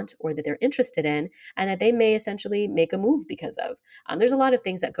want or that they're interested in, and that they may essentially make a move because of. There's a lot of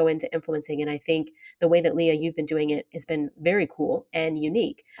things that go into influencing. And I think the way that, Leah, you've been doing it has been very cool and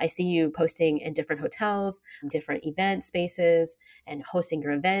unique. I see you posting in different hotels, different event spaces, and hosting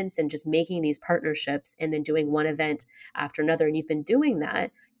your events and just making these partnerships and then doing one event after another. And you've been doing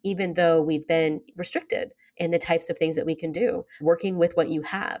that even though we've been restricted in the types of things that we can do, working with what you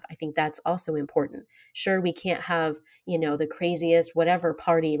have. I think that's also important. Sure, we can't have, the craziest whatever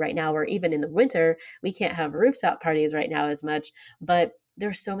party right now, or even in the winter, we can't have rooftop parties right now as much, but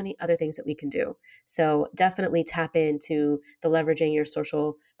there's so many other things that we can do. So definitely tap into the Leveraging Your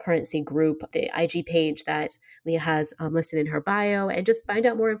Social Currency group, the IG page that Leah has listed in her bio, and just find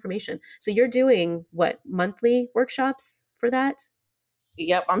out more information. So you're doing what, monthly workshops for that?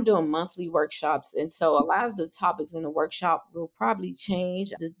 Yep, I'm doing monthly workshops. And so a lot of the topics in the workshop will probably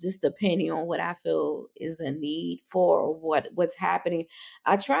change just depending on what I feel is a need for, what's happening.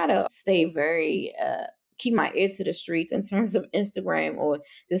 I try to stay very keep my ear to the streets in terms of Instagram or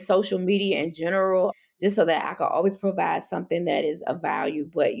just social media in general, just so that I can always provide something that is of value,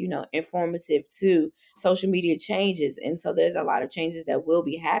 but informative too. Social media changes. And so there's a lot of changes that will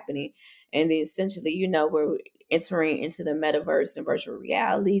be happening. And then essentially, we're entering into the metaverse and virtual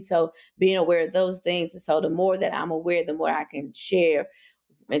reality. So being aware of those things. And so the more that I'm aware, the more I can share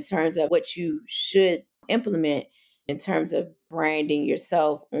in terms of what you should implement in terms of branding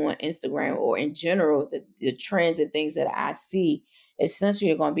yourself on Instagram, or in general, the trends and things that I see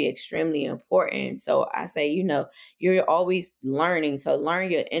essentially are going to be extremely important. So I say, you're always learning. So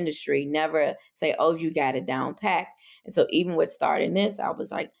learn your industry. Never say, oh, you got it down pat. And so even with starting this, I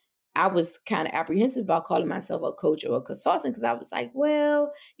was kind of apprehensive about calling myself a coach or a consultant, because I was like,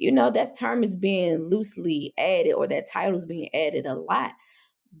 well, that term is being loosely added, or that title is being added a lot.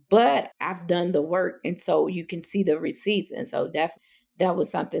 But I've done the work, and so you can see the receipts. And so that was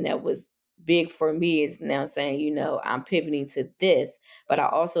something that was big for me, is now saying, I'm pivoting to this. But I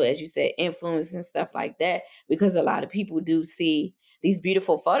also, as you said, influence and stuff like that, because a lot of people do see these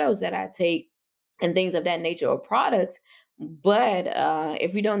beautiful photos that I take and things of that nature, or products. But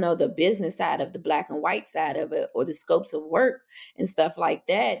if you don't know the business side of the black and white side of it, or the scopes of work and stuff like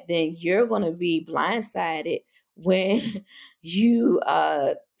that, then you're going to be blindsided when you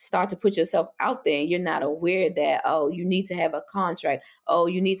start to put yourself out there and you're not aware that, oh, you need to have a contract. Oh,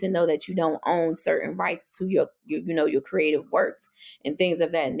 you need to know that you don't own certain rights to your creative works and things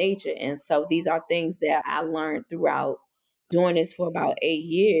of that nature. And so these are things that I learned throughout doing this for about 8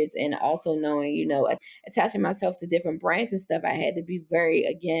 years, and also knowing, attaching myself to different brands and stuff. I had to be very,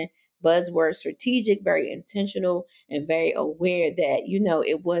 again, buzzword strategic, very intentional, and very aware that,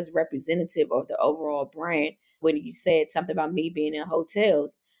 it was representative of the overall brand. When you said something about me being in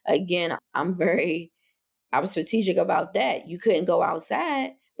hotels, again, I was strategic about that. You couldn't go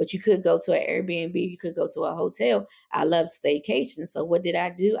outside, but you could go to an Airbnb, you could go to a hotel. I love staycation. So what did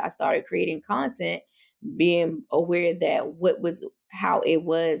I do? I started creating content, being aware that how it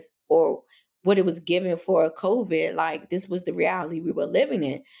was, or what it was given for COVID, like this was the reality we were living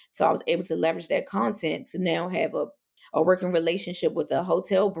in. So I was able to leverage that content to now have a working relationship with a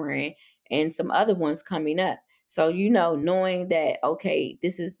hotel brand and some other ones coming up. So, knowing that, okay,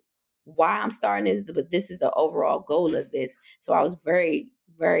 this is why I'm starting this, but this is the overall goal of this. So I was very,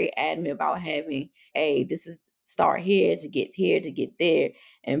 very adamant about having this is start here to get there,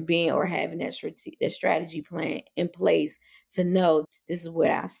 and being, or having that strategy plan in place to know this is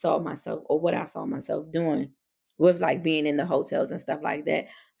where I saw myself, or what I saw myself doing with like being in the hotels and stuff like that.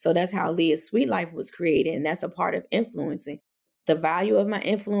 So that's how Leah's Sweet Life was created. And that's a part of influencing the value of my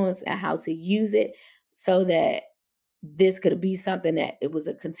influence and how to use it so that this could be something that it was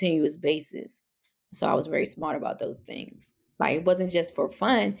a continuous basis. So I was very smart about those things. Like it wasn't just for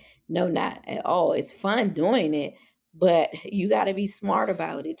fun. No, not at all. It's fun doing it, but you got to be smart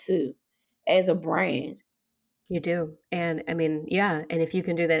about it too as a brand. You do. And I mean, yeah, and if you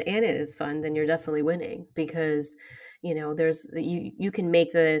can do that and it is fun, then you're definitely winning because, there's you can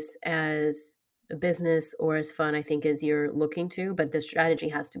make this as a business or as fun, I think, as you're looking to, but the strategy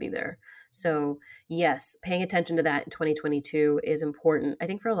has to be there. So, yes, paying attention to that in 2022 is important, I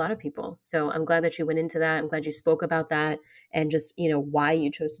think, for a lot of people. So, I'm glad that you went into that. I'm glad you spoke about that and just, why you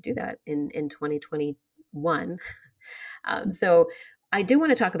chose to do that in 2021. So I do want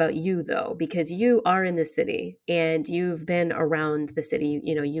to talk about you though, because you are in the city and you've been around the city.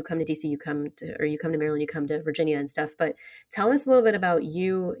 You come to DC, you come to Maryland, you come to Virginia and stuff. But tell us a little bit about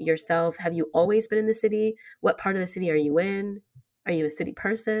you yourself. Have you always been in the city? What part of the city are you in? Are you a city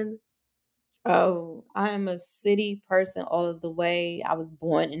person? Oh, I am a city person all of the way. I was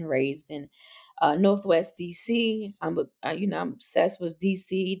born and raised in Northwest DC. I'm obsessed with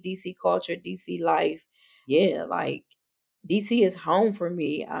DC culture, DC life. Yeah, like DC is home for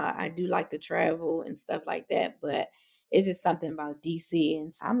me. I do like to travel and stuff like that, but it's just something about DC,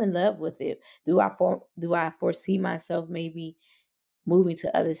 and so I'm in love with it. Do I foresee myself maybe moving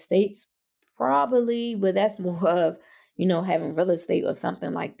to other states? Probably, but that's more of, having real estate or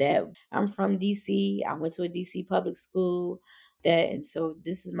something like that. I'm from DC. I went to a DC public school, and so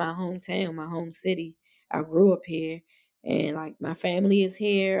this is my hometown, my home city. I grew up here, and like my family is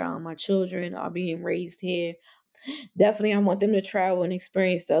here. My children are being raised here. Definitely, I want them to travel and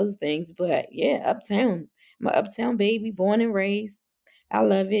experience those things. But yeah, uptown, I'm an uptown baby, born and raised. I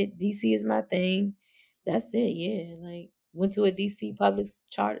love it. DC is my thing. That's it. Yeah, like went to a DC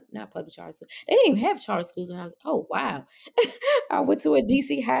not public charter school. They didn't even have charter schools when I was. Oh wow, I went to a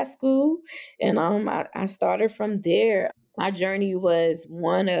DC high school, and I started from there. My journey was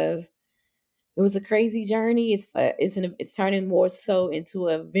one of it was a crazy journey. It's turning more so into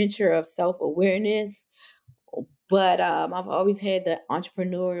a venture of self awareness, but I've always had the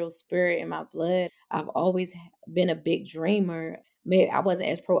entrepreneurial spirit in my blood. I've always been a big dreamer. Maybe I wasn't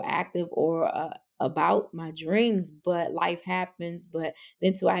as proactive or about my dreams, but life happens. But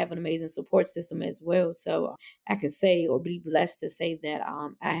then too, I have an amazing support system as well. So I can say or be blessed to say that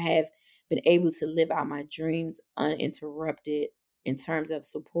I have been able to live out my dreams uninterrupted in terms of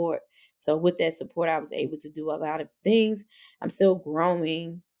support. So with that support, I was able to do a lot of things. I'm still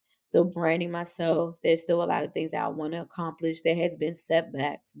growing, still branding myself. There's still a lot of things that I want to accomplish. There has been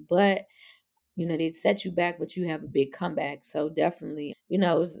setbacks, but they set you back, but you have a big comeback. So definitely,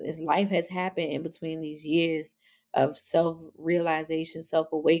 as life has happened in between these years of self realization, self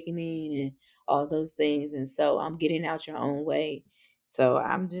awakening, and all those things. And so I'm getting out your own way. So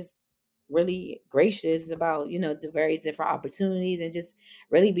I'm just really gracious about, the various different opportunities and just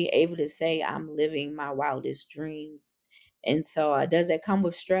really be able to say I'm living my wildest dreams. And so does that come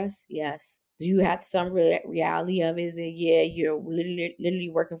with stress? Yes. Do you have some reality of it? Is it, yeah, you're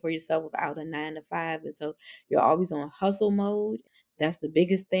literally working for yourself without a 9 to 5. And so you're always on hustle mode. That's the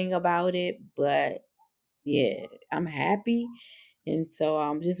biggest thing about it. But yeah, I'm happy. And so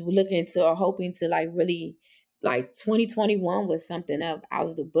I'm just looking to or hoping to like really like 2021 was something out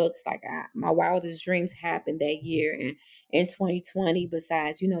of the books. Like my wildest dreams happened that year and in 2020,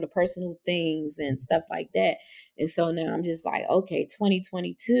 besides, the personal things and stuff like that. And so now I'm just like, okay,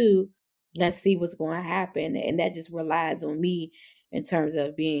 2022, let's see what's going to happen. And that just relies on me in terms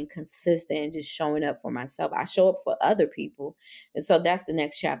of being consistent and just showing up for myself. I show up for other people. And so that's the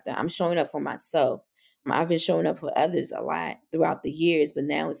next chapter. I'm showing up for myself. I've been showing up for others a lot throughout the years, but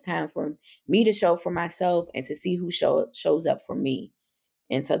now it's time for me to show up for myself and to see who shows up for me.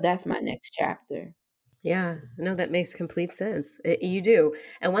 And so that's my next chapter. Yeah, no, that makes complete sense. You do.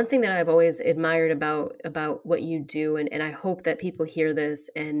 And one thing that I've always admired about what you do, and I hope that people hear this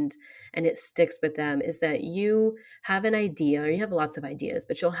and it sticks with them, is that you have an idea, or you have lots of ideas,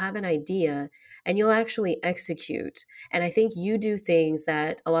 but you'll have an idea and you'll actually execute. And I think you do things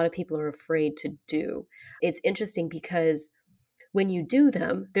that a lot of people are afraid to do. It's interesting because when you do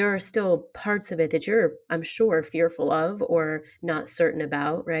them, there are still parts of it that you're, I'm sure, fearful of or not certain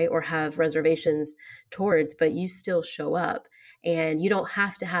about, right? Or have reservations towards, but you still show up. And you don't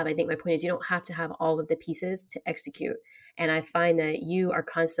have to have, I think my point is, you don't have to have all of the pieces to execute. And I find that you are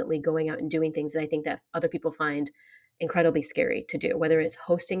constantly going out and doing things that I think that other people find incredibly scary to do, whether it's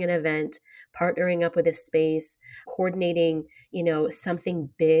hosting an event, partnering up with a space, coordinating, something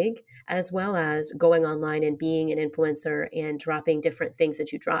big, as well as going online and being an influencer and dropping different things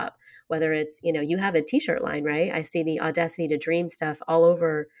that you drop. Whether it's, you have a t-shirt line, right? I see the Audacity to Dream stuff all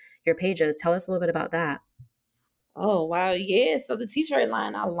over your pages. Tell us a little bit about that. Oh wow, yeah. So the t-shirt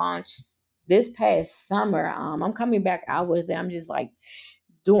line I launched this past summer. I'm coming back out with it. I'm just like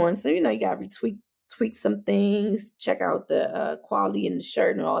doing so, you gotta tweak some things, check out the quality in the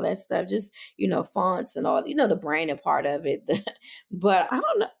shirt and all that stuff. Just, fonts and all, the branding part of it. But I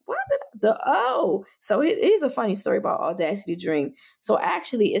don't know why did so here's a funny story about Audacity Dream. So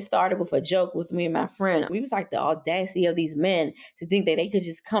actually it started with a joke with me and my friend. We was like, the audacity of these men to think that they could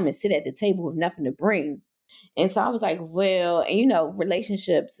just come and sit at the table with nothing to bring. And so I was like, well, and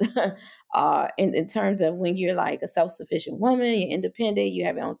relationships in terms of when you're like a self-sufficient woman, you're independent, you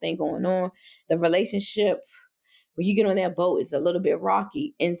have your own thing going on, the relationship, when you get on that boat, is a little bit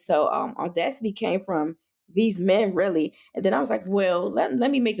rocky. And so Audacity came from these men really. And then I was like, well, let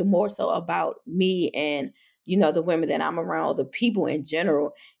me make it more so about me and, the women that I'm around, the people in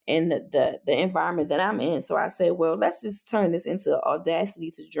general, and the environment that I'm in. So I said, well, let's just turn this into Audacity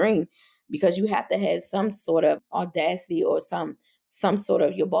to Dream, because you have to have some sort of audacity or some sort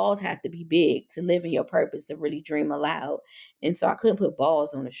of, your balls have to be big to live in your purpose, to really dream aloud. And so I couldn't put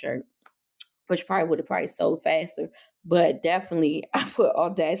balls on a shirt, which probably would have probably sold faster. But definitely I put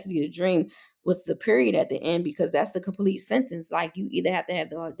Audacity to Dream with the period at the end, because that's the complete sentence. Like, you either have to have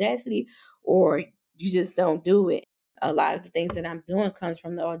the audacity or you just don't do it. A lot of the things that I'm doing comes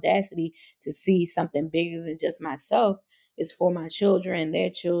from the audacity to see something bigger than just myself. It's for my children, their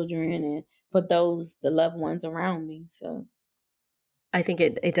children, and for those, the loved ones around me. So I think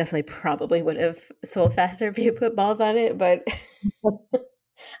it definitely probably would have sold faster if you put balls on it, but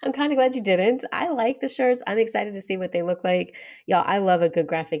I'm kind of glad you didn't. I like the shirts. I'm excited to see what they look like. Y'all, I love a good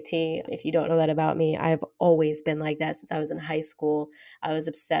graphic tee. If you don't know that about me, I've always been like that since I was in high school. I was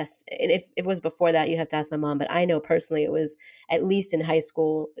obsessed. And if it was before that, you have to ask my mom. But I know personally it was at least in high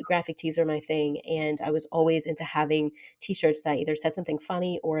school, graphic tees are my thing. And I was always into having t-shirts that either said something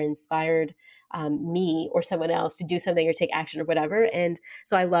funny or inspired me or someone else to do something or take action or whatever. And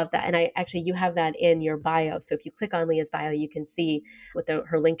so I love that. And you have that in your bio. So if you click on Leah's bio, you can see with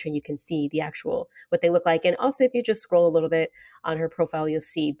her link tree, you can see the actual, what they look like. And also if you just scroll a little bit on her profile, you'll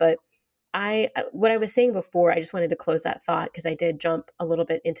see. But what I was saying before, I just wanted to close that thought because I did jump a little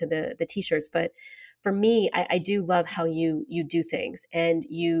bit into the t-shirts. But for me, I do love how you do things, and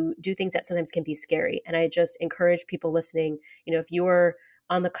you do things that sometimes can be scary. And I just encourage people listening, if you're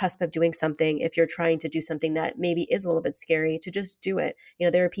on the cusp of doing something, if you're trying to do something that maybe is a little bit scary, to just do it.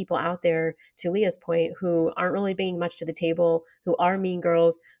 There are people out there, to Leah's point, who aren't really bringing much to the table, who are mean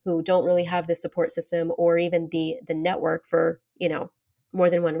girls, who don't really have the support system or even the network for, more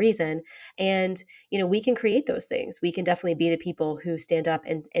than one reason. And, we can create those things. We can definitely be the people who stand up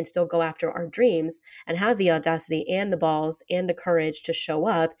and still go after our dreams and have the audacity and the balls and the courage to show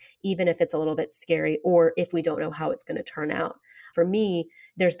up, even if it's a little bit scary or if we don't know how it's going to turn out. For me,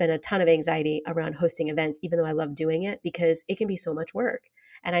 there's been a ton of anxiety around hosting events, even though I love doing it, because it can be so much work.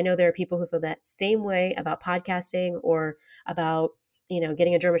 And I know there are people who feel that same way about podcasting or about,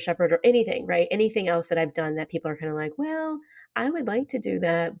 getting a German Shepherd or anything, right? Anything else that I've done that people are kind of like, well, I would like to do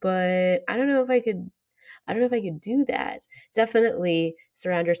that, but I don't know if I could do that. Definitely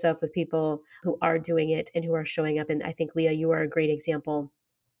surround yourself with people who are doing it and who are showing up. And I think, Leah, you are a great example,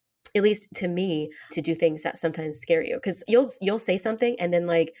 at least to me, to do things that sometimes scare you. Because you'll say something and then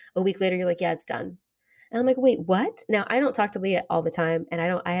like a week later, you're like, yeah, it's done. And I'm like, wait, what? Now I don't talk to Leah all the time, and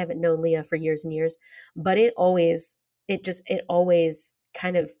I haven't known Leah for years and years, but it always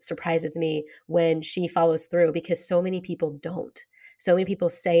kind of surprises me when she follows through, because so many people don't. So many people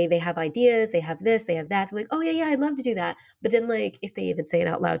say they have ideas, they have this, they have that. They're like, oh yeah, I'd love to do that. But then like, if they even say it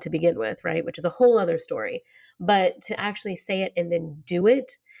out loud to begin with, right? Which is a whole other story. But to actually say it and then do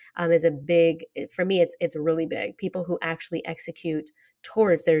it is for me, it's really big. People who actually execute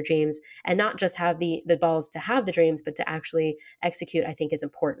towards their dreams and not just have the balls to have the dreams, but to actually execute, I think is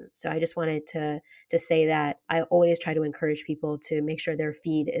important. So I just wanted to say that I always try to encourage people to make sure their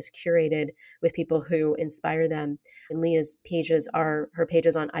feed is curated with people who inspire them. And Leah's pages her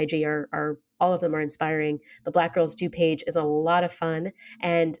pages on IG are all of them are inspiring. The Black Girls Do page is a lot of fun,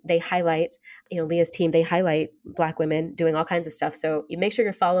 and they highlight, Leah's team, they highlight Black women doing all kinds of stuff. So you make sure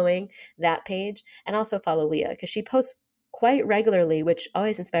you're following that page, and also follow Leah because she posts quite regularly, which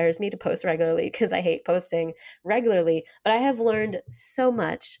always inspires me to post regularly because I hate posting regularly. But I have learned so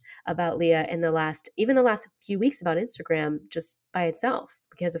much about Leah in the last few weeks about Instagram just by itself.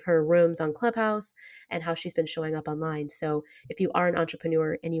 because of her rooms on Clubhouse and how she's been showing up online. So if you are an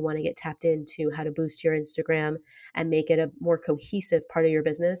entrepreneur and you want to get tapped into how to boost your Instagram and make it a more cohesive part of your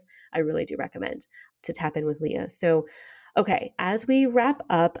business, I really do recommend to tap in with Leah. So, okay, as we wrap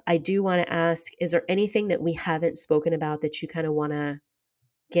up, I do want to ask, is there anything that we haven't spoken about that you kind of want to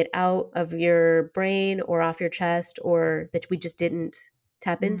get out of your brain or off your chest, or that we just didn't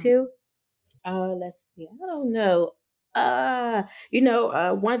tap into? Let's see. I don't know.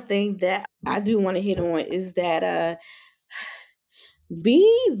 One thing that I do want to hit on is that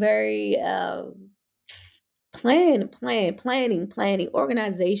be very planning,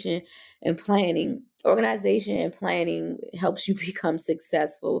 organization and planning helps you become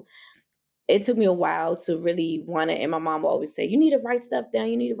successful. It took me a while to really want to, and my mom would always say, you need to write stuff down,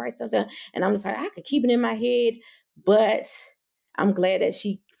 and I'm just like, I could keep it in my head, but I'm glad that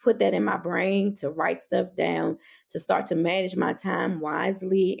she put that in my brain to write stuff down, to start to manage my time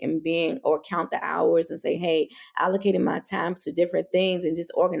wisely and count the hours and say, hey, allocating my time to different things and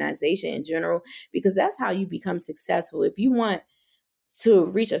just organization in general, because that's how you become successful. If you want to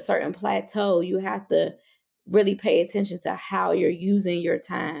reach a certain plateau, you have to really pay attention to how you're using your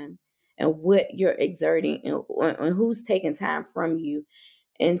time and what you're exerting and who's taking time from you.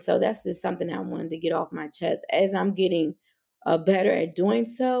 And so that's just something I wanted to get off my chest. As I'm getting better at doing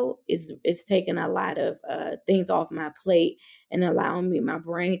so, it's taking a lot of things off my plate and allowing my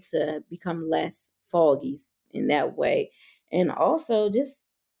brain to become less foggy in that way. And also just,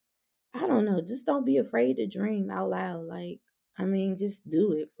 I don't know, just don't be afraid to dream out loud. Just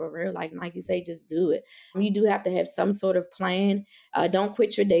do it for real. Like you say, just do it. You do have to have some sort of plan. Don't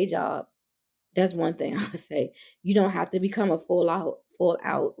quit your day job. That's one thing I would say. You don't have to become a full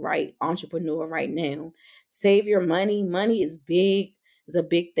out right entrepreneur right now. Save your money. Money is big. It's a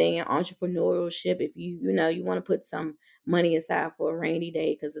big thing in entrepreneurship. If you want to put some money aside for a rainy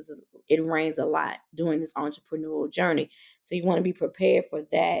day, because it rains a lot during this entrepreneurial journey. So you want to be prepared for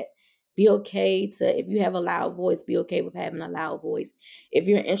that. Be okay if you have a loud voice, be okay with having a loud voice. If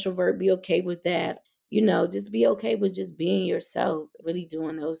you're an introvert, be okay with that. Just be okay with just being yourself, really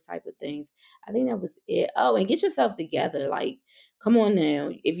doing those type of things. I think that was it. Oh, and get yourself together. Like, come on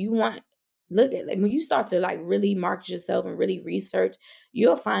now. If you want, look at, when you start to really market yourself and really research,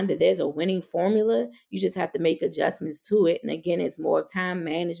 you'll find that there's a winning formula. You just have to make adjustments to it. And again, it's more time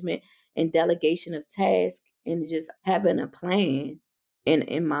management and delegation of tasks and just having a plan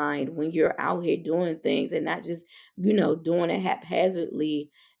in mind when you're out here doing things and not just, doing it haphazardly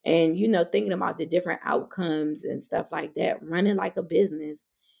and, thinking about the different outcomes and stuff like that, running like a business.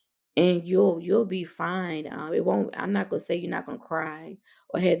 And you'll be fine. It won't. I'm not gonna say you're not gonna cry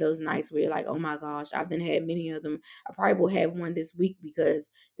or have those nights where you're like, oh my gosh, I've done had many of them. I probably will have one this week because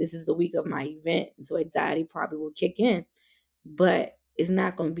this is the week of my event, and so anxiety probably will kick in. But it's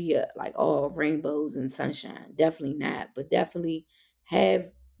not gonna be like all rainbows and sunshine. Definitely not. But definitely have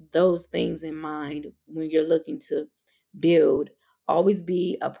those things in mind when you're looking to build. Always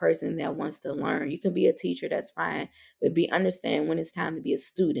be a person that wants to learn. You can be a teacher, that's fine, but understand when it's time to be a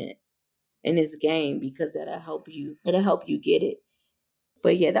student in this game, because that'll help you. It'll help you get it.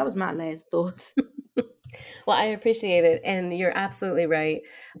 But yeah, that was my last thoughts. Well, I appreciate it, and you're absolutely right.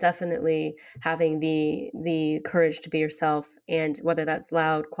 Definitely having the courage to be yourself, and whether that's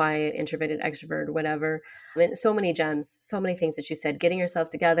loud, quiet, introverted, extrovert, whatever. So many gems, so many things that you said. Getting yourself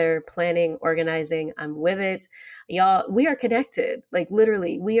together, planning, organizing. I'm with it, y'all. We are connected. Like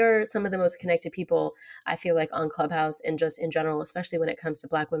literally, we are some of the most connected people I feel like on Clubhouse and just in general, especially when it comes to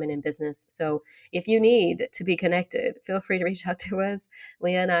Black women in business. So if you need to be connected, feel free to reach out to us.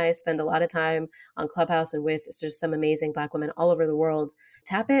 Leah and I spend a lot of time on Clubhouse and with just some amazing Black women all over the world.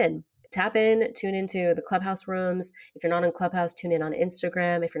 Tap in, tune into the Clubhouse rooms. If you're not on Clubhouse, tune in on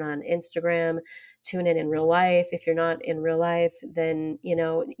Instagram. If you're not on Instagram, tune in real life. If you're not in real life, then,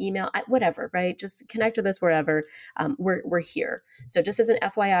 email, whatever, right? Just connect with us wherever. We're here. So just as an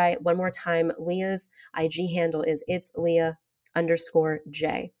FYI, one more time, Leah's IG handle is it's Leah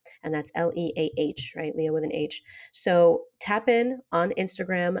 _J, and that's Leah, right? Leah with an H. So tap in on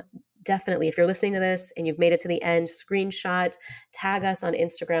Instagram. Definitely, if you're listening to this and you've made it to the end, screenshot, tag us on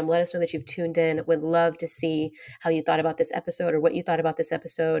Instagram. Let us know that you've tuned in. Would love to see how you thought about this episode or what you thought about this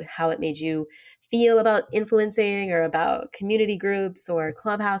episode, how it made you feel about influencing or about community groups or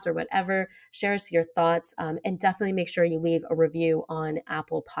Clubhouse or whatever. Share us your thoughts, and definitely make sure you leave a review on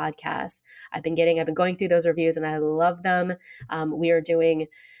Apple Podcasts. I've been going through those reviews and I love them. We are doing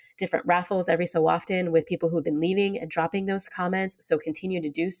different raffles every so often with people who've been leaving and dropping those comments. So continue to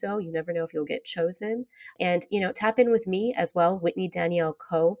do so. You never know if you'll get chosen. And, tap in with me as well, Whitney Danielle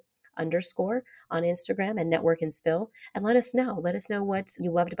Co. _, on Instagram, and Network and Spill. And let us know. Let us know what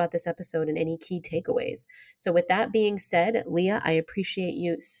you loved about this episode and any key takeaways. So with that being said, Leah, I appreciate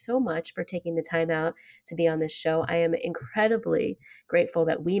you so much for taking the time out to be on this show. I am incredibly grateful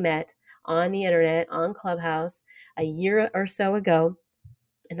that we met on the internet, on Clubhouse, a year or so ago,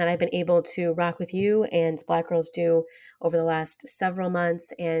 and that I've been able to rock with you and Black Girls Do over the last several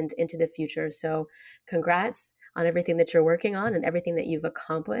months and into the future. So congrats on everything that you're working on and everything that you've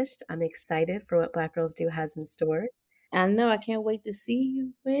accomplished. I'm excited for what Black Girls Do has in store. I know. I can't wait to see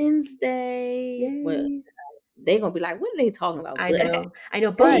you Wednesday. Yay. Well, they're going to be like, what are they talking about? I know,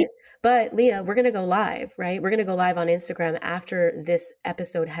 but Leah, we're going to go live, right? We're going to go live on Instagram after this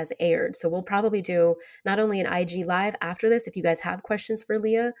episode has aired. So we'll probably do not only an IG live after this. If you guys have questions for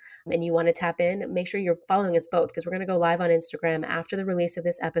Leah and you want to tap in, make sure you're following us both, because we're going to go live on Instagram after the release of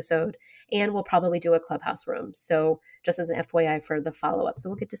this episode, and we'll probably do a Clubhouse room. So just as an FYI for the follow-up. So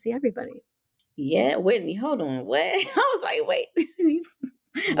we'll get to see everybody. Yeah, Whitney, hold on. What? I was like, wait.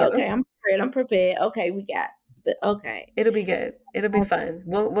 Okay, I'm prepared. Okay, we got okay. It'll be good. It'll be fun.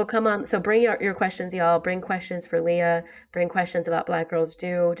 We'll come on. So bring your questions, y'all. Bring questions for Leah. Bring questions about Black Girls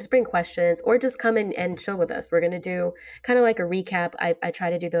Do. Just bring questions, or just come in and chill with us. We're gonna do kind of like a recap. I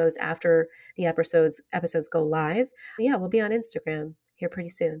try to do those after the episodes go live. But yeah, we'll be on Instagram here pretty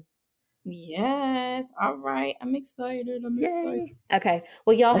soon. Yes. All right. I'm excited. Excited. Okay.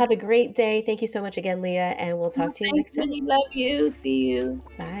 Well, y'all have a great day. Thank you so much again, Leah, and we'll talk to you next time. Really love you. See you.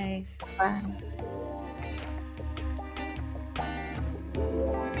 Bye. Bye.